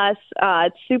team, us.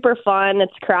 It's super fun.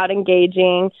 It's crowd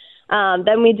engaging.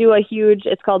 Then we do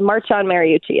it's called March on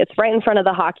Mariucci. It's right in front of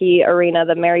the hockey arena,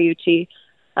 the Mariucci.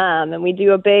 And we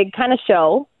do a big kind of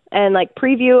show and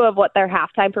preview of what their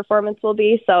halftime performance will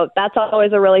be. So that's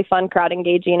always a really fun crowd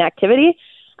engaging activity.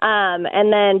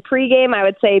 And then pregame, I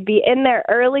would say be in there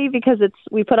early because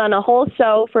we put on a whole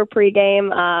show for pregame,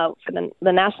 for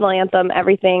the national anthem,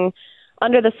 everything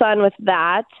under the sun with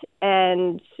that.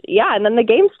 And then the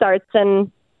game starts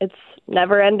and it's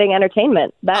never-ending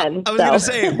entertainment then. I was going to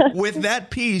say, with that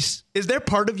piece, is there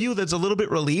part of you that's a little bit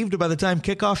relieved by the time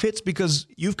kickoff hits because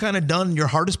you've kind of done your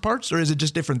hardest parts, or is it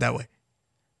just different that way?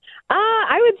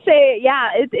 I would say,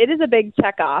 it is a big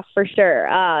check-off for sure.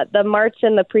 The march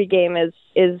and the pregame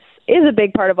is a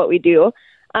big part of what we do.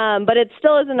 But it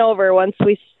still isn't over once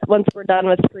we're done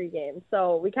with pregame.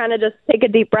 So we kind of just take a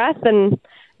deep breath and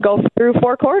go through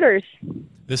 4 quarters.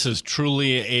 This is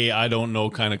truly a I don't know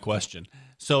kind of question.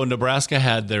 So Nebraska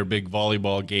had their big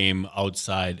volleyball game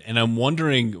outside, and I'm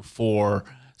wondering for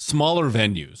smaller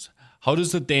venues, how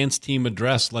does the dance team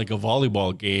address like a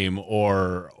volleyball game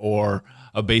or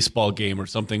a baseball game or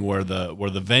something where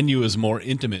the venue is more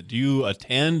intimate? Do you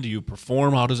attend? Do you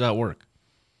perform? How does that work?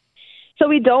 So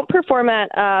we don't perform at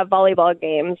volleyball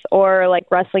games or like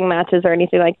wrestling matches or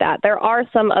anything like that. There are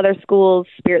some other schools,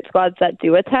 spirit squads that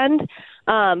do attend,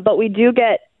 but we do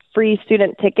get free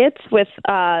student tickets with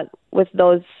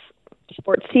those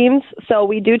sports teams. So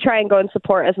we do try and go and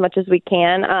support as much as we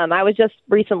can. I was just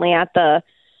recently at the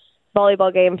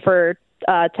volleyball game for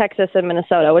Texas and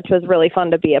Minnesota, which was really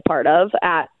fun to be a part of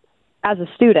as a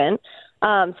student.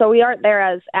 So we aren't there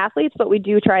as athletes, but we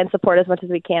do try and support as much as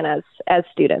we can as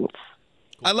students.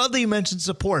 I love that you mentioned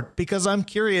support because I'm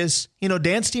curious,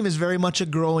 dance team is very much a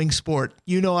growing sport.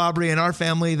 Aubree, in our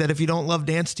family, that if you don't love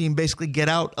dance team, basically get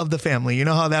out of the family. You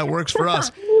know how that works for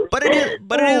us. But it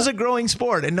is a growing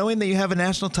sport. And knowing that you have a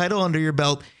national title under your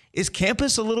belt, is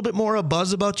campus a little bit more a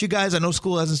buzz about you guys? I know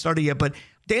school hasn't started yet, but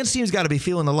dance team's got to be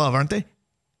feeling the love, aren't they?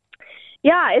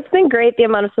 Yeah, it's been great, the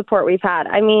amount of support we've had.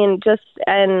 I mean,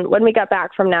 and when we got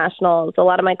back from nationals, a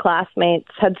lot of my classmates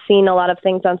had seen a lot of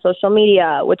things on social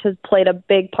media, which has played a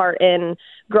big part in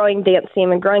growing dance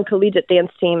team and growing collegiate dance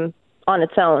team on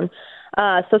its own.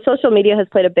 So social media has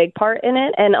played a big part in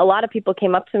it, and a lot of people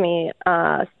came up to me,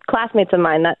 classmates of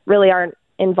mine that really aren't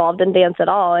involved in dance at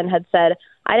all, and had said,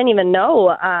 I didn't even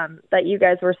know that you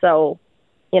guys were so,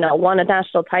 won a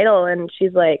national title. And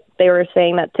she's like, they were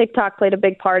saying that TikTok played a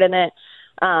big part in it.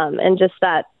 And just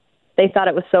that they thought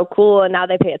it was so cool, and now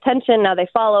they pay attention, now they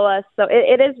follow us. So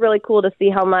it is really cool to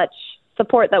see how much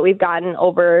support that we've gotten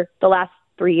over the last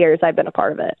 3 years I've been a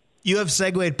part of it. You have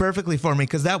segued perfectly for me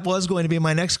because that was going to be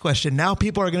my next question. Now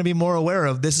people are going to be more aware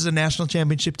of this is a national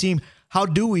championship team. How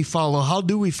do we follow? How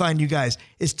do we find you guys?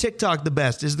 Is TikTok the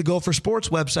best? Is the Gopher Sports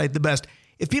website the best?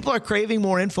 If people are craving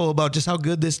more info about just how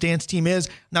good this dance team is,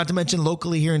 not to mention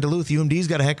locally here in Duluth, UMD's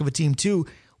got a heck of a team too.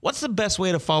 What's the best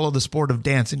way to follow the sport of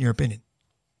dance, in your opinion?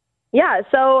 Yeah,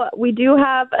 so we do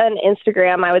have an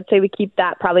Instagram. I would say we keep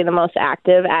that probably the most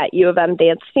active at U of M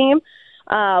Dance Team.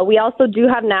 We also do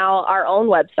have now our own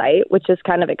website, which is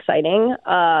kind of exciting.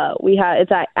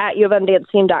 It's at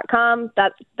uofmdanceteam.com.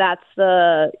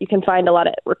 You can find a lot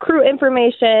of recruit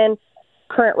information,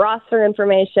 current roster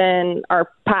information,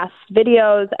 our past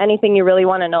videos, anything you really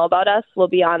want to know about us will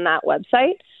be on that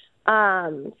website.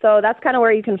 So that's kind of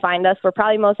where you can find us. We're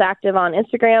probably most active on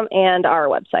Instagram and our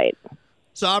website.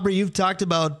 So Aubree, you've talked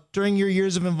about during your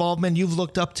years of involvement, you've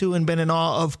looked up to and been in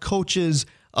awe of coaches,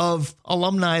 of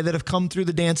alumni that have come through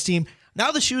the dance team.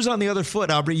 Now the shoe's on the other foot,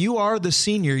 Aubree. You are the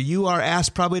senior. You are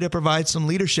asked probably to provide some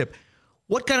leadership.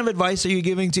 What kind of advice are you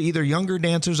giving to either younger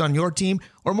dancers on your team,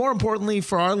 or more importantly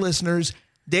for our listeners?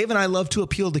 Dave and I love to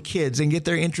appeal to kids and get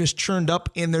their interest churned up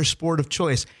in their sport of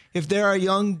choice. If there are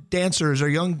young dancers or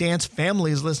young dance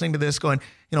families listening to this going,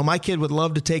 my kid would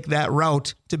love to take that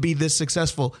route to be this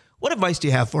successful, what advice do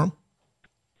you have for them?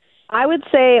 I would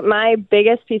say my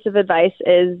biggest piece of advice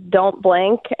is don't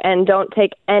blink and don't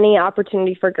take any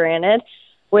opportunity for granted.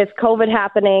 With COVID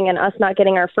happening and us not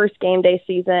getting our first game day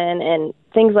season and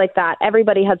things like that,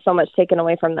 everybody had so much taken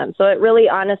away from them. So it really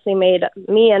honestly made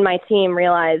me and my team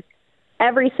realize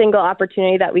every single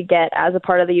opportunity that we get as a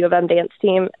part of the U of M dance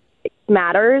team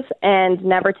matters, and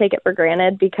never take it for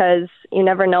granted, because you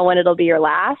never know when it'll be your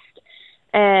last.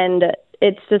 And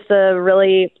it's just a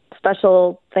really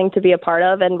special thing to be a part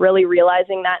of, and really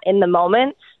realizing that in the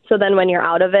moment. So then when you're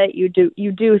out of it, you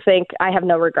do think, I have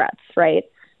no regrets, right?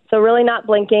 So really not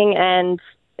blinking and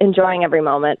enjoying every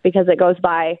moment, because it goes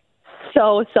by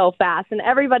so fast. And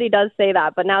everybody does say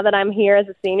that, but now that I'm here as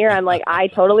a senior, I'm like, I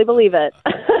totally believe it.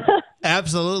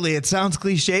 Absolutely. It sounds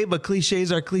cliche, but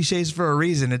cliches are cliches for a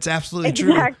reason. It's absolutely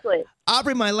true. Exactly.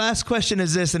 Aubree, my last question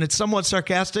is this, and it's somewhat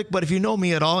sarcastic, but if you know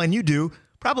me at all, and you do,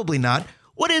 probably not,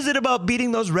 what is it about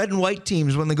beating those red and white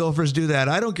teams when the Gophers do that?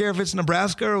 I don't care if it's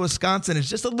Nebraska or Wisconsin. It's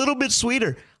just a little bit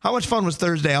sweeter. How much fun was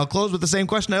Thursday? I'll close with the same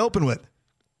question I opened with.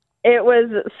 It was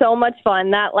so much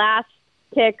fun. That last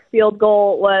kick field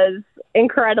goal was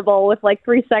incredible with like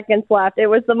 3 seconds left. It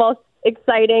was the most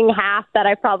exciting half that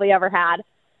I probably ever had.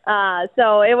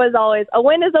 So it was always a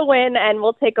win is a win, and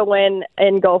we'll take a win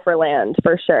in Gopherland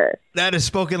for sure. That is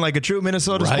spoken like a true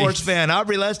Minnesota sports fan.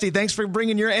 Aubree Leste, thanks for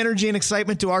bringing your energy and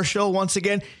excitement to our show once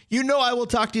again. I will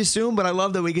talk to you soon, but I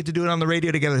love that we get to do it on the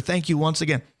radio together. Thank you once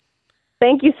again.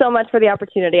 Thank you so much for the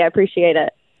opportunity. I appreciate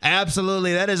it.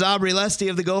 Absolutely. That is Aubree Leste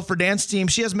of the Gopher dance team.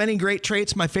 She has many great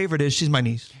traits. My favorite is she's my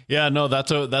niece. Yeah, no,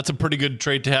 that's a pretty good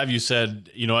trait to have. You said,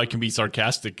 I can be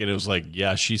sarcastic, and it was like,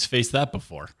 yeah, she's faced that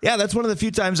before. Yeah, that's one of the few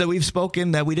times that we've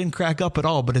spoken that we didn't crack up at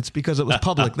all, but it's because it was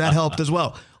public. That helped as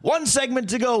well. One segment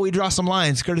to go. We draw some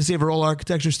lines, courtesy of Roll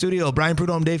Architecture Studio. Brian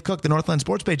Prudhomme, Dave Cook, the Northland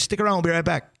Sports Page. Stick around. We'll be right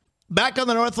back. Back on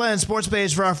the Northland Sports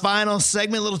Page for our final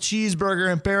segment, little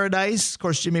cheeseburger in paradise. Of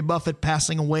course, Jimmy Buffett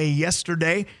passing away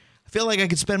yesterday. I feel like I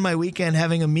could spend my weekend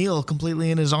having a meal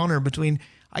completely in his honor between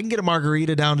I can get a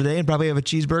margarita down today and probably have a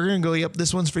cheeseburger and go, yep,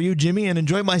 this one's for you, Jimmy, and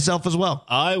enjoy myself as well.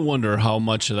 I wonder how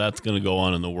much of that's going to go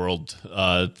on in the world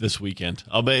this weekend.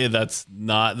 I bet you that's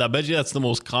the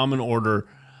most common order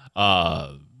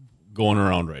going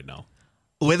around right now.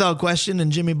 Without question,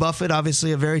 and Jimmy Buffett,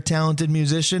 obviously a very talented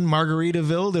musician.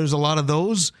 Margaritaville, there's a lot of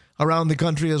those around the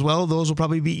country as well. Those will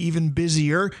probably be even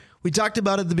busier. We talked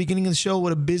about at the beginning of the show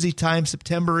what a busy time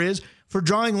September is. For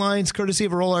drawing lines, courtesy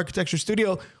of Roll Architecture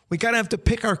Studio, we kind of have to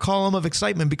pick our column of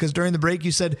excitement because during the break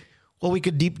you said, well, we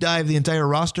could deep dive the entire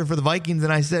roster for the Vikings.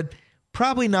 And I said,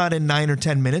 probably not in 9 or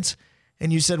 10 minutes.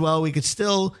 And you said, well, we could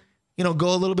still,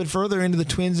 go a little bit further into the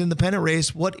Twins independent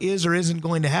race. What is or isn't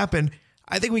going to happen?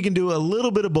 I think we can do a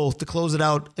little bit of both to close it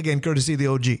out, again, courtesy of the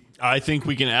OG. I think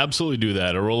we can absolutely do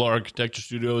that. A Roll Architecture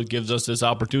Studio gives us this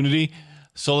opportunity.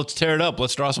 So let's tear it up.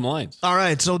 Let's draw some lines. All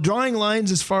right, so drawing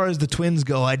lines as far as the Twins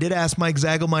go. I did ask Mike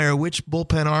Zagelmeyer which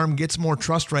bullpen arm gets more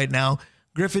trust right now,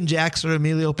 Griffin Jax or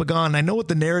Emilio Pagan. I know what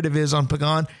the narrative is on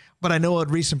Pagan, but I know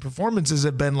what recent performances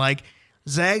have been like.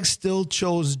 Zag still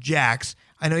chose Jax.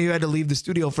 I know you had to leave the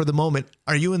studio for the moment.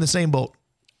 Are you in the same boat?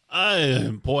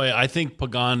 I think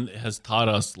Pagan has taught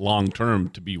us long-term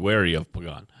to be wary of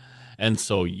Pagan. And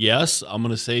so, yes, I'm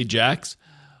going to say Jax,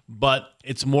 but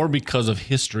it's more because of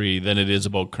history than it is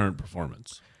about current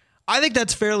performance. I think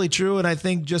that's fairly true, and I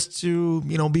think just to,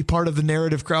 be part of the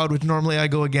narrative crowd, which normally I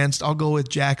go against, I'll go with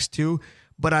Jax too,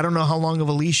 but I don't know how long of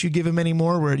a leash you give him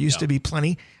anymore, where it used to be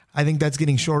plenty. I think that's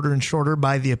getting shorter and shorter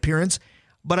by the appearance,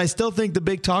 but I still think the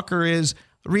big talker is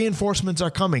reinforcements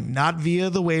are coming, not via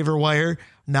the waiver wire,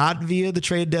 not via the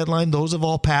trade deadline. Those have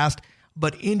all passed,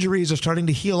 but injuries are starting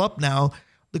to heal up now.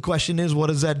 The question is, what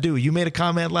does that do? You made a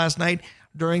comment last night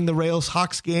during the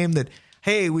Rails-Hawks game that,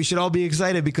 hey, we should all be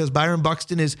excited because Byron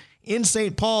Buxton is in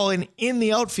St. Paul and in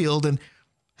the outfield, and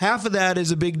half of that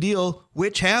is a big deal.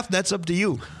 Which half? That's up to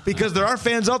you, because there are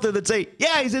fans out there that say,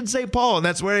 yeah, he's in St. Paul, and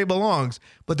that's where he belongs.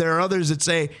 But there are others that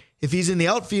say, if he's in the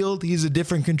outfield, he's a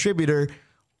different contributor.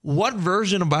 What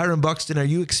version of Byron Buxton are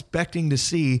you expecting to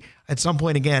see at some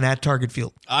point again at Target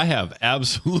Field? I have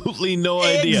absolutely no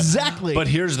idea. Exactly. But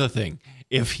here's the thing.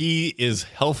 If he is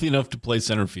healthy enough to play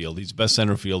center field, he's best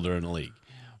center fielder in the league,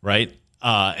 right?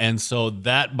 And so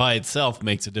that by itself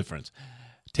makes a difference.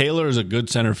 Taylor is a good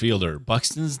center fielder.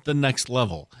 Buxton's the next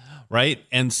level, right?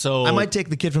 And so I might take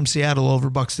the kid from Seattle over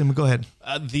Buxton, but go ahead.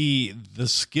 The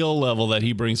skill level that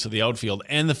he brings to the outfield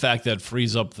and the fact that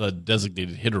frees up the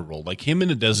designated hitter role, like him in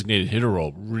a designated hitter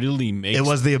role really makes it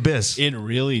was the abyss. It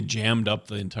really jammed up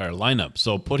the entire lineup.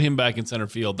 So put him back in center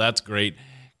field. That's great.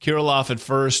 Kirilloff at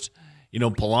first.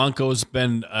 Polanco's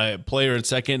been a player at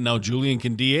second. Now Julian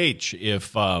can DH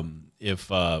if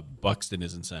Buxton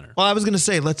is in center. Well, I was going to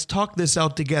say, let's talk this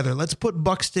out together. Let's put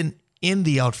Buxton in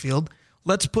the outfield.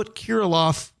 Let's put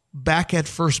Kirilloff back at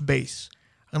first base.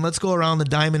 And let's go around the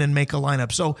diamond and make a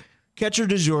lineup. So catcher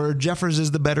du jour, Jeffers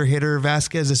is the better hitter.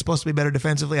 Vasquez is supposed to be better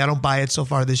defensively. I don't buy it so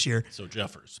far this year. So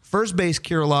Jeffers. First base,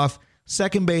 Kirilloff.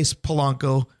 Second base,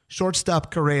 Polanco.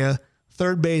 Shortstop, Correa.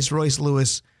 Third base, Royce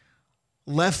Lewis.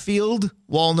 Left field,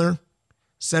 Wallner.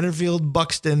 Center field,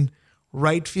 Buxton.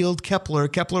 Right field, Kepler.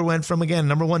 Kepler went from, again,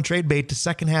 number one trade bait to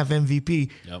second half MVP.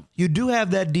 Yep. You do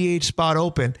have that DH spot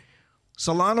open.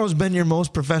 Solano's been your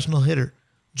most professional hitter.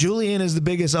 Julian is the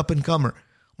biggest up-and-comer.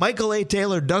 Michael A.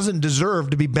 Taylor doesn't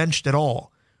deserve to be benched at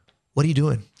all. What are you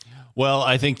doing? Well,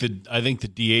 I think the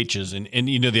DHs and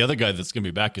the other guy that's going to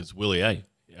be back is Willie A.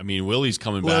 I mean, Willie's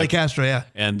coming back. Willie Castro, yeah.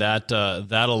 And that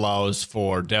allows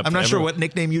for depth. I'm not sure what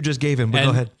nickname you just gave him, but go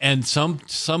ahead. And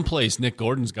someplace Nick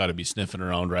Gordon's got to be sniffing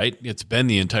around, right? It's been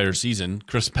the entire season.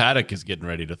 Chris Paddock is getting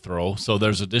ready to throw, so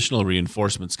there's additional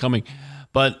reinforcements coming.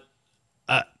 But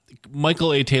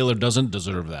Michael A. Taylor doesn't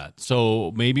deserve that.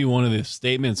 So maybe one of the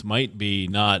statements might be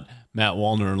not Matt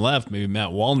Wallner in left, maybe Matt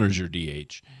Wallner's your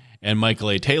DH, and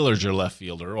Michael A. Taylor's your left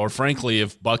fielder. Or frankly,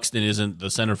 if Buxton isn't the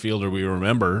center fielder we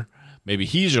remember, maybe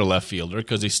he's your left fielder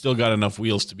because he's still got enough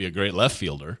wheels to be a great left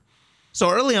fielder.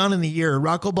 So early on in the year,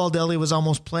 Rocco Baldelli was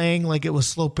almost playing like it was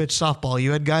slow-pitch softball.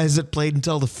 You had guys that played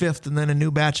until the fifth, and then a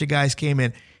new batch of guys came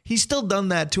in. He's still done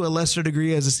that to a lesser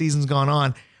degree as the season's gone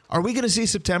on. Are we going to see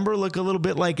September look a little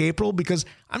bit like April? Because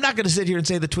I'm not going to sit here and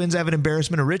say the Twins have an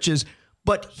embarrassment of riches,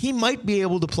 but he might be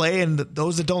able to play, and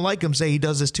those that don't like him say he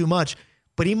does this too much,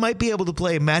 but he might be able to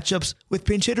play matchups with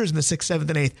pinch hitters in the 6th, 7th,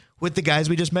 and 8th with the guys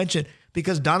we just mentioned,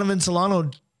 because Donovan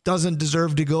Solano doesn't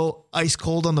deserve to go ice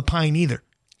cold on the pine either.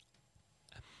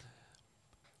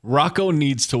 Rocco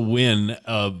needs to win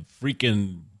a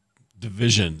freaking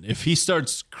division. If he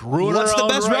starts screwing What's around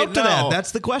the best right route to now, that?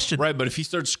 That's the question. Right, but if he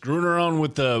starts screwing around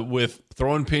with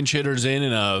throwing pinch hitters in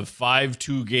a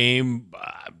 5-2 game,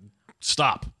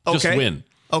 stop. Just win.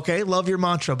 Okay, love your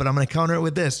mantra, but I'm going to counter it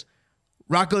with this.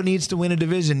 Rocco needs to win a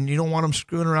division. You don't want him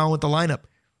screwing around with the lineup.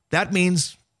 That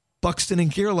means Buxton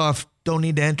and Kirilloff don't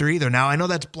need to enter either. Now, I know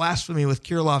that's blasphemy with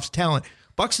Kirilloff's talent.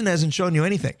 Buxton hasn't shown you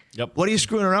anything. Yep. What are you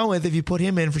screwing around with if you put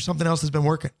him in for something else that's been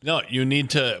working? No, you need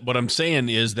to. What I'm saying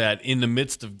is that in the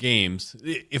midst of games,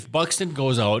 if Buxton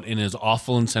goes out and is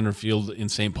awful in center field in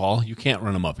St. Paul, you can't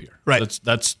run him up here. Right.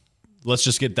 Let's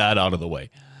just get that out of the way.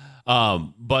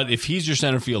 But if he's your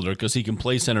center fielder, because he can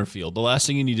play center field, the last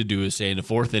thing you need to do is say in the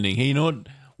 4th inning, hey, you know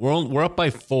what? We're up by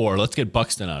 4. Let's get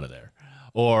Buxton out of there.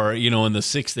 Or in the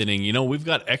 6th inning, we've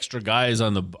got extra guys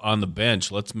on the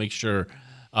bench. Let's make sure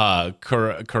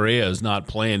Correa is not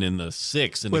playing in the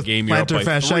 6th in the game you're up by 3.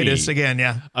 Fasciitis again,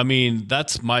 yeah. I mean,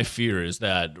 that's my fear, is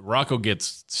that Rocco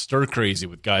gets stir crazy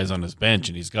with guys on his bench,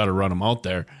 and he's got to run them out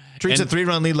there. Treats a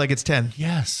 3-run lead like it's 10.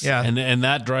 Yes. Yeah. And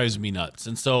that drives me nuts.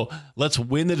 And so let's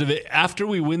win the division. After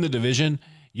we win the division,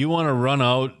 you want to run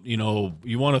out, you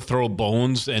want to throw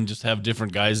bones and just have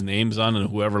different guys' names on,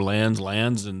 and whoever lands,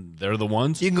 and they're the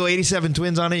ones. You can go 87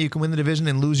 Twins on it. You can win the division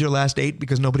and lose your last 8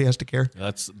 because nobody has to care.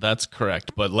 That's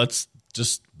correct. But let's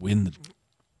just win.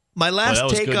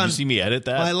 Did you see me edit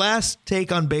that? My last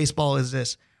take on baseball is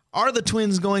this. Are the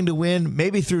Twins going to win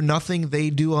maybe through nothing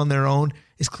they do on their own?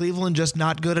 Is Cleveland just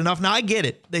not good enough? Now, I get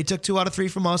it. They took 2 out of 3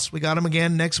 from us. We got them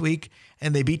again next week,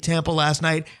 and they beat Tampa last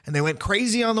night, and they went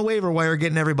crazy on the waiver wire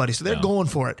getting everybody. So they're going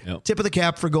for it. Yep. Tip of the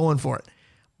cap for going for it.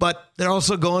 But they're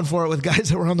also going for it with guys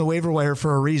that were on the waiver wire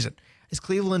for a reason. Is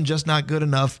Cleveland just not good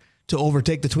enough to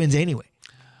overtake the Twins anyway?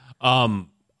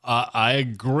 I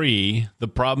agree. The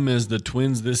problem is the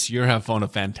Twins this year have found a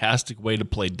fantastic way to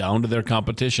play down to their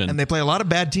competition. And they play a lot of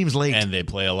bad teams late.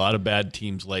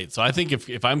 So I think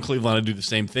if I'm Cleveland, I'd do the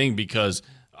same thing, because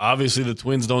obviously the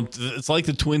Twins don't. It's like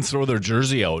the Twins throw their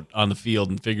jersey out on the field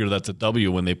and figure that's a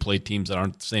W when they play teams that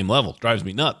aren't the same level. It drives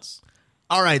me nuts.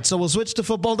 All right, so we'll switch to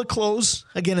football to close.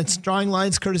 Again, it's Drawing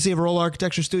Lines courtesy of Roll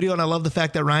Architecture Studio, and I love the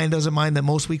fact that Ryan doesn't mind that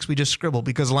most weeks we just scribble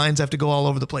because lines have to go all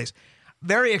over the place.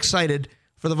 Very excited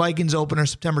for the Vikings opener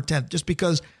September 10th, just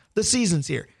because the season's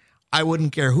here. I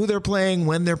wouldn't care who they're playing,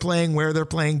 when they're playing, where they're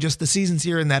playing, just the season's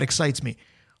here, and that excites me.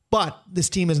 But this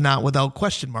team is not without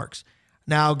question marks.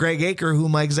 Now, Greg Aker, who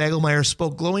Mike Zagelmeyer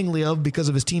spoke glowingly of because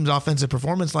of his team's offensive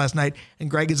performance last night,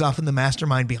 and Greg is often the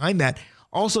mastermind behind that,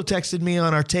 also texted me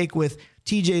on our take with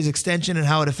TJ's extension and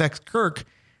how it affects Kirk.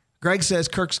 Greg says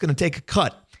Kirk's going to take a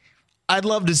cut. I'd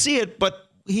love to see it, but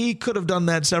he could have done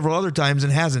that several other times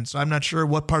and hasn't, so I'm not sure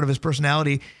what part of his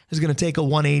personality is going to take a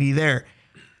 180 there.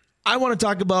 I want to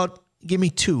talk about, give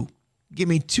me 2. Give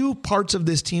me 2 parts of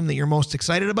this team that you're most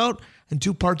excited about and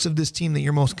 2 parts of this team that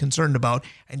you're most concerned about,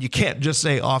 and you can't just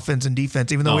say offense and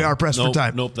defense, even though we are pressed for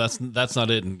time. Nope, that's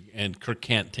not it, and Kirk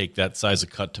can't take that size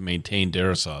of cut to maintain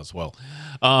Darisaw as well.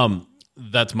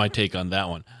 That's my take on that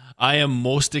one. I am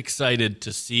most excited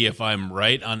to see if I'm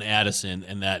right on Addison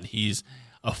and that he's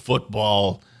a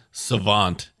football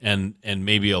savant and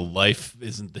maybe a life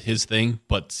isn't his thing,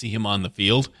 but see him on the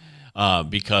field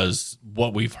because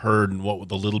what we've heard and what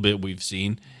the little bit we've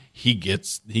seen, he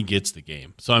gets the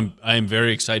game. So I'm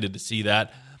very excited to see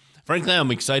that. Frankly,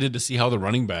 I'm excited to see how the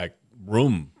running back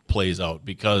room plays out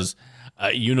because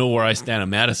where I stand on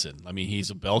Madison. I mean, he's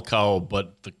a bell cow,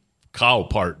 but the cow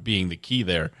part being the key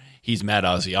there, he's Matt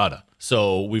Asiata.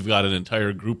 So we've got an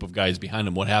entire group of guys behind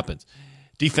him. What happens?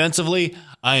 Defensively,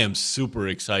 I am super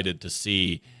excited to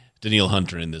see Danielle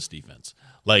Hunter in this defense.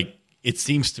 Like, it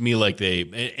seems to me like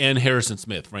and Harrison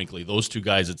Smith, frankly, those 2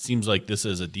 guys, it seems like this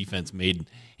is a defense made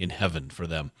in heaven for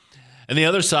them. And the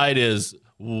other side is,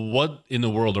 what in the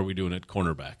world are we doing at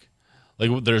cornerback?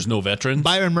 Like, there's no veterans.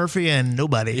 Byron Murphy and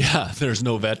nobody. Yeah, there's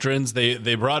no veterans.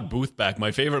 They brought Booth back.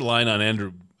 My favorite line on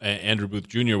Andrew Booth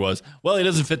Jr. was, well, he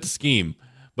doesn't fit the scheme,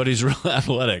 but he's real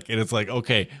athletic. And it's like,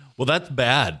 okay, well, that's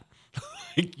bad.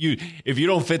 If you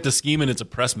don't fit the scheme and it's a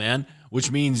press man, which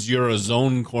means you're a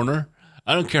zone corner,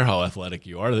 I don't care how athletic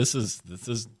you are. This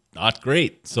is not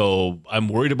great. So I'm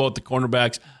worried about the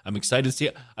cornerbacks. I'm excited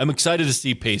to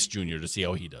see Pace Jr. to see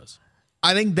how he does.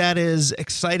 I think that is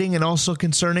exciting and also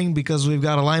concerning because we've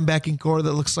got a linebacking core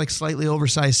that looks like slightly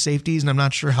oversized safeties, and I'm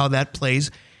not sure how that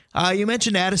plays. You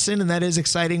mentioned Addison, and that is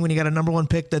exciting when you got a number one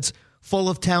pick that's full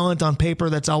of talent on paper.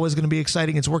 That's always going to be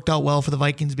exciting. It's worked out well for the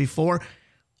Vikings before.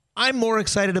 I'm more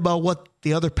excited about what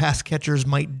the other pass catchers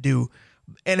might do,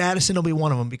 and Addison will be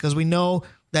one of them because we know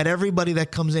that everybody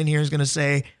that comes in here is going to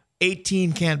say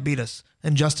 18 can't beat us,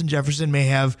 and Justin Jefferson may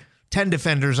have 10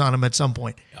 defenders on him at some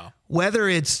point. Yeah. Whether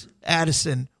it's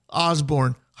Addison,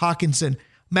 Osborne, Hawkinson,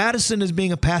 Madison as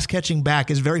being a pass-catching back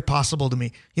is very possible to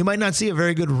me. You might not see a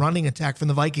very good running attack from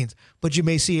the Vikings, but you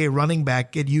may see a running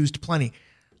back get used plenty.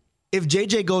 If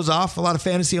JJ goes off, a lot of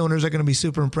fantasy owners are going to be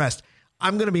super impressed.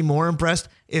 I'm going to be more impressed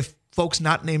if folks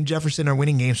not named Jefferson are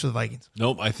winning games for the Vikings.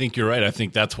 Nope, I think you're right. I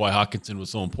think that's why Hawkinson was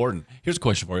so important. Here's a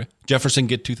question for you. Jefferson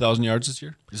get 2,000 yards this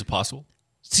year? Is it possible?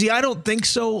 See, I don't think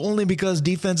so, only because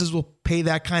defenses will pay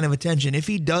that kind of attention. If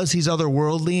he does, he's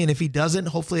otherworldly, and if he doesn't,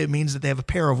 hopefully it means that they have a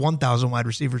pair of 1,000 wide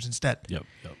receivers instead. Yep.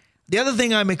 The other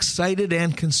thing I'm excited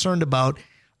and concerned about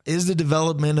is the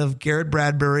development of Garrett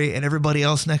Bradbury and everybody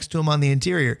else next to him on the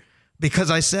interior.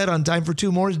 Because I said on Time for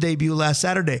Two More's debut last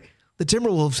Saturday, the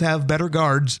Timberwolves have better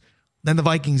guards than the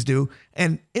Vikings do,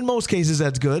 and in most cases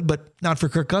that's good, but not for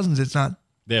Kirk Cousins, it's not.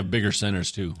 They have bigger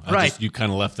centers too. Right. You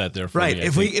kind of left that there for me. Right.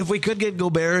 If we could get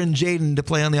Gobert and Jaden to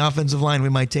play on the offensive line, we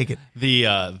might take it.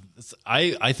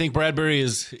 I think Bradbury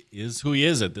is who he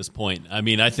is at this point. I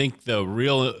mean, I think the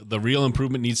real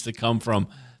improvement needs to come from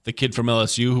the kid from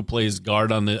LSU who plays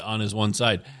guard on his one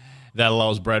side. That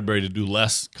allows Bradbury to do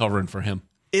less covering for him.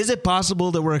 Is it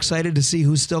possible that we're excited to see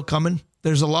who's still coming?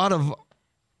 There's a lot of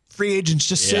free agents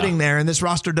just sitting there, and this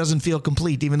roster doesn't feel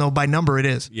complete, even though by number it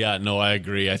is. Yeah, no, I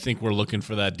agree. I think we're looking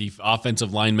for that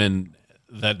offensive lineman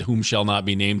that whom shall not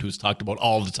be named, who's talked about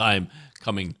all the time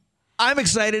coming. I'm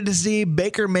excited to see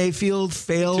Baker Mayfield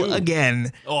fail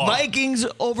again. Oh. Vikings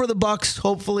over the Bucs,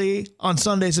 hopefully, on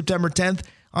Sunday, September 10th.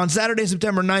 On Saturday,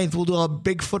 September 9th, we'll do a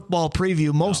big football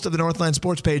preview. Most of the Northland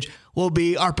Sports page will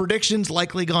be our predictions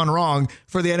likely gone wrong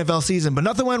for the NFL season. But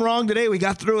nothing went wrong today. We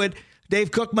got through it.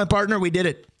 Dave Cook, my partner, we did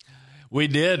it. We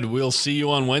did. We'll see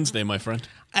you on Wednesday, my friend.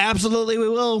 Absolutely, we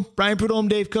will. Brian Prudhomme,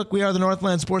 Dave Cook, we are the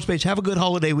Northland Sports page. Have a good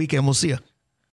holiday weekend. We'll see you.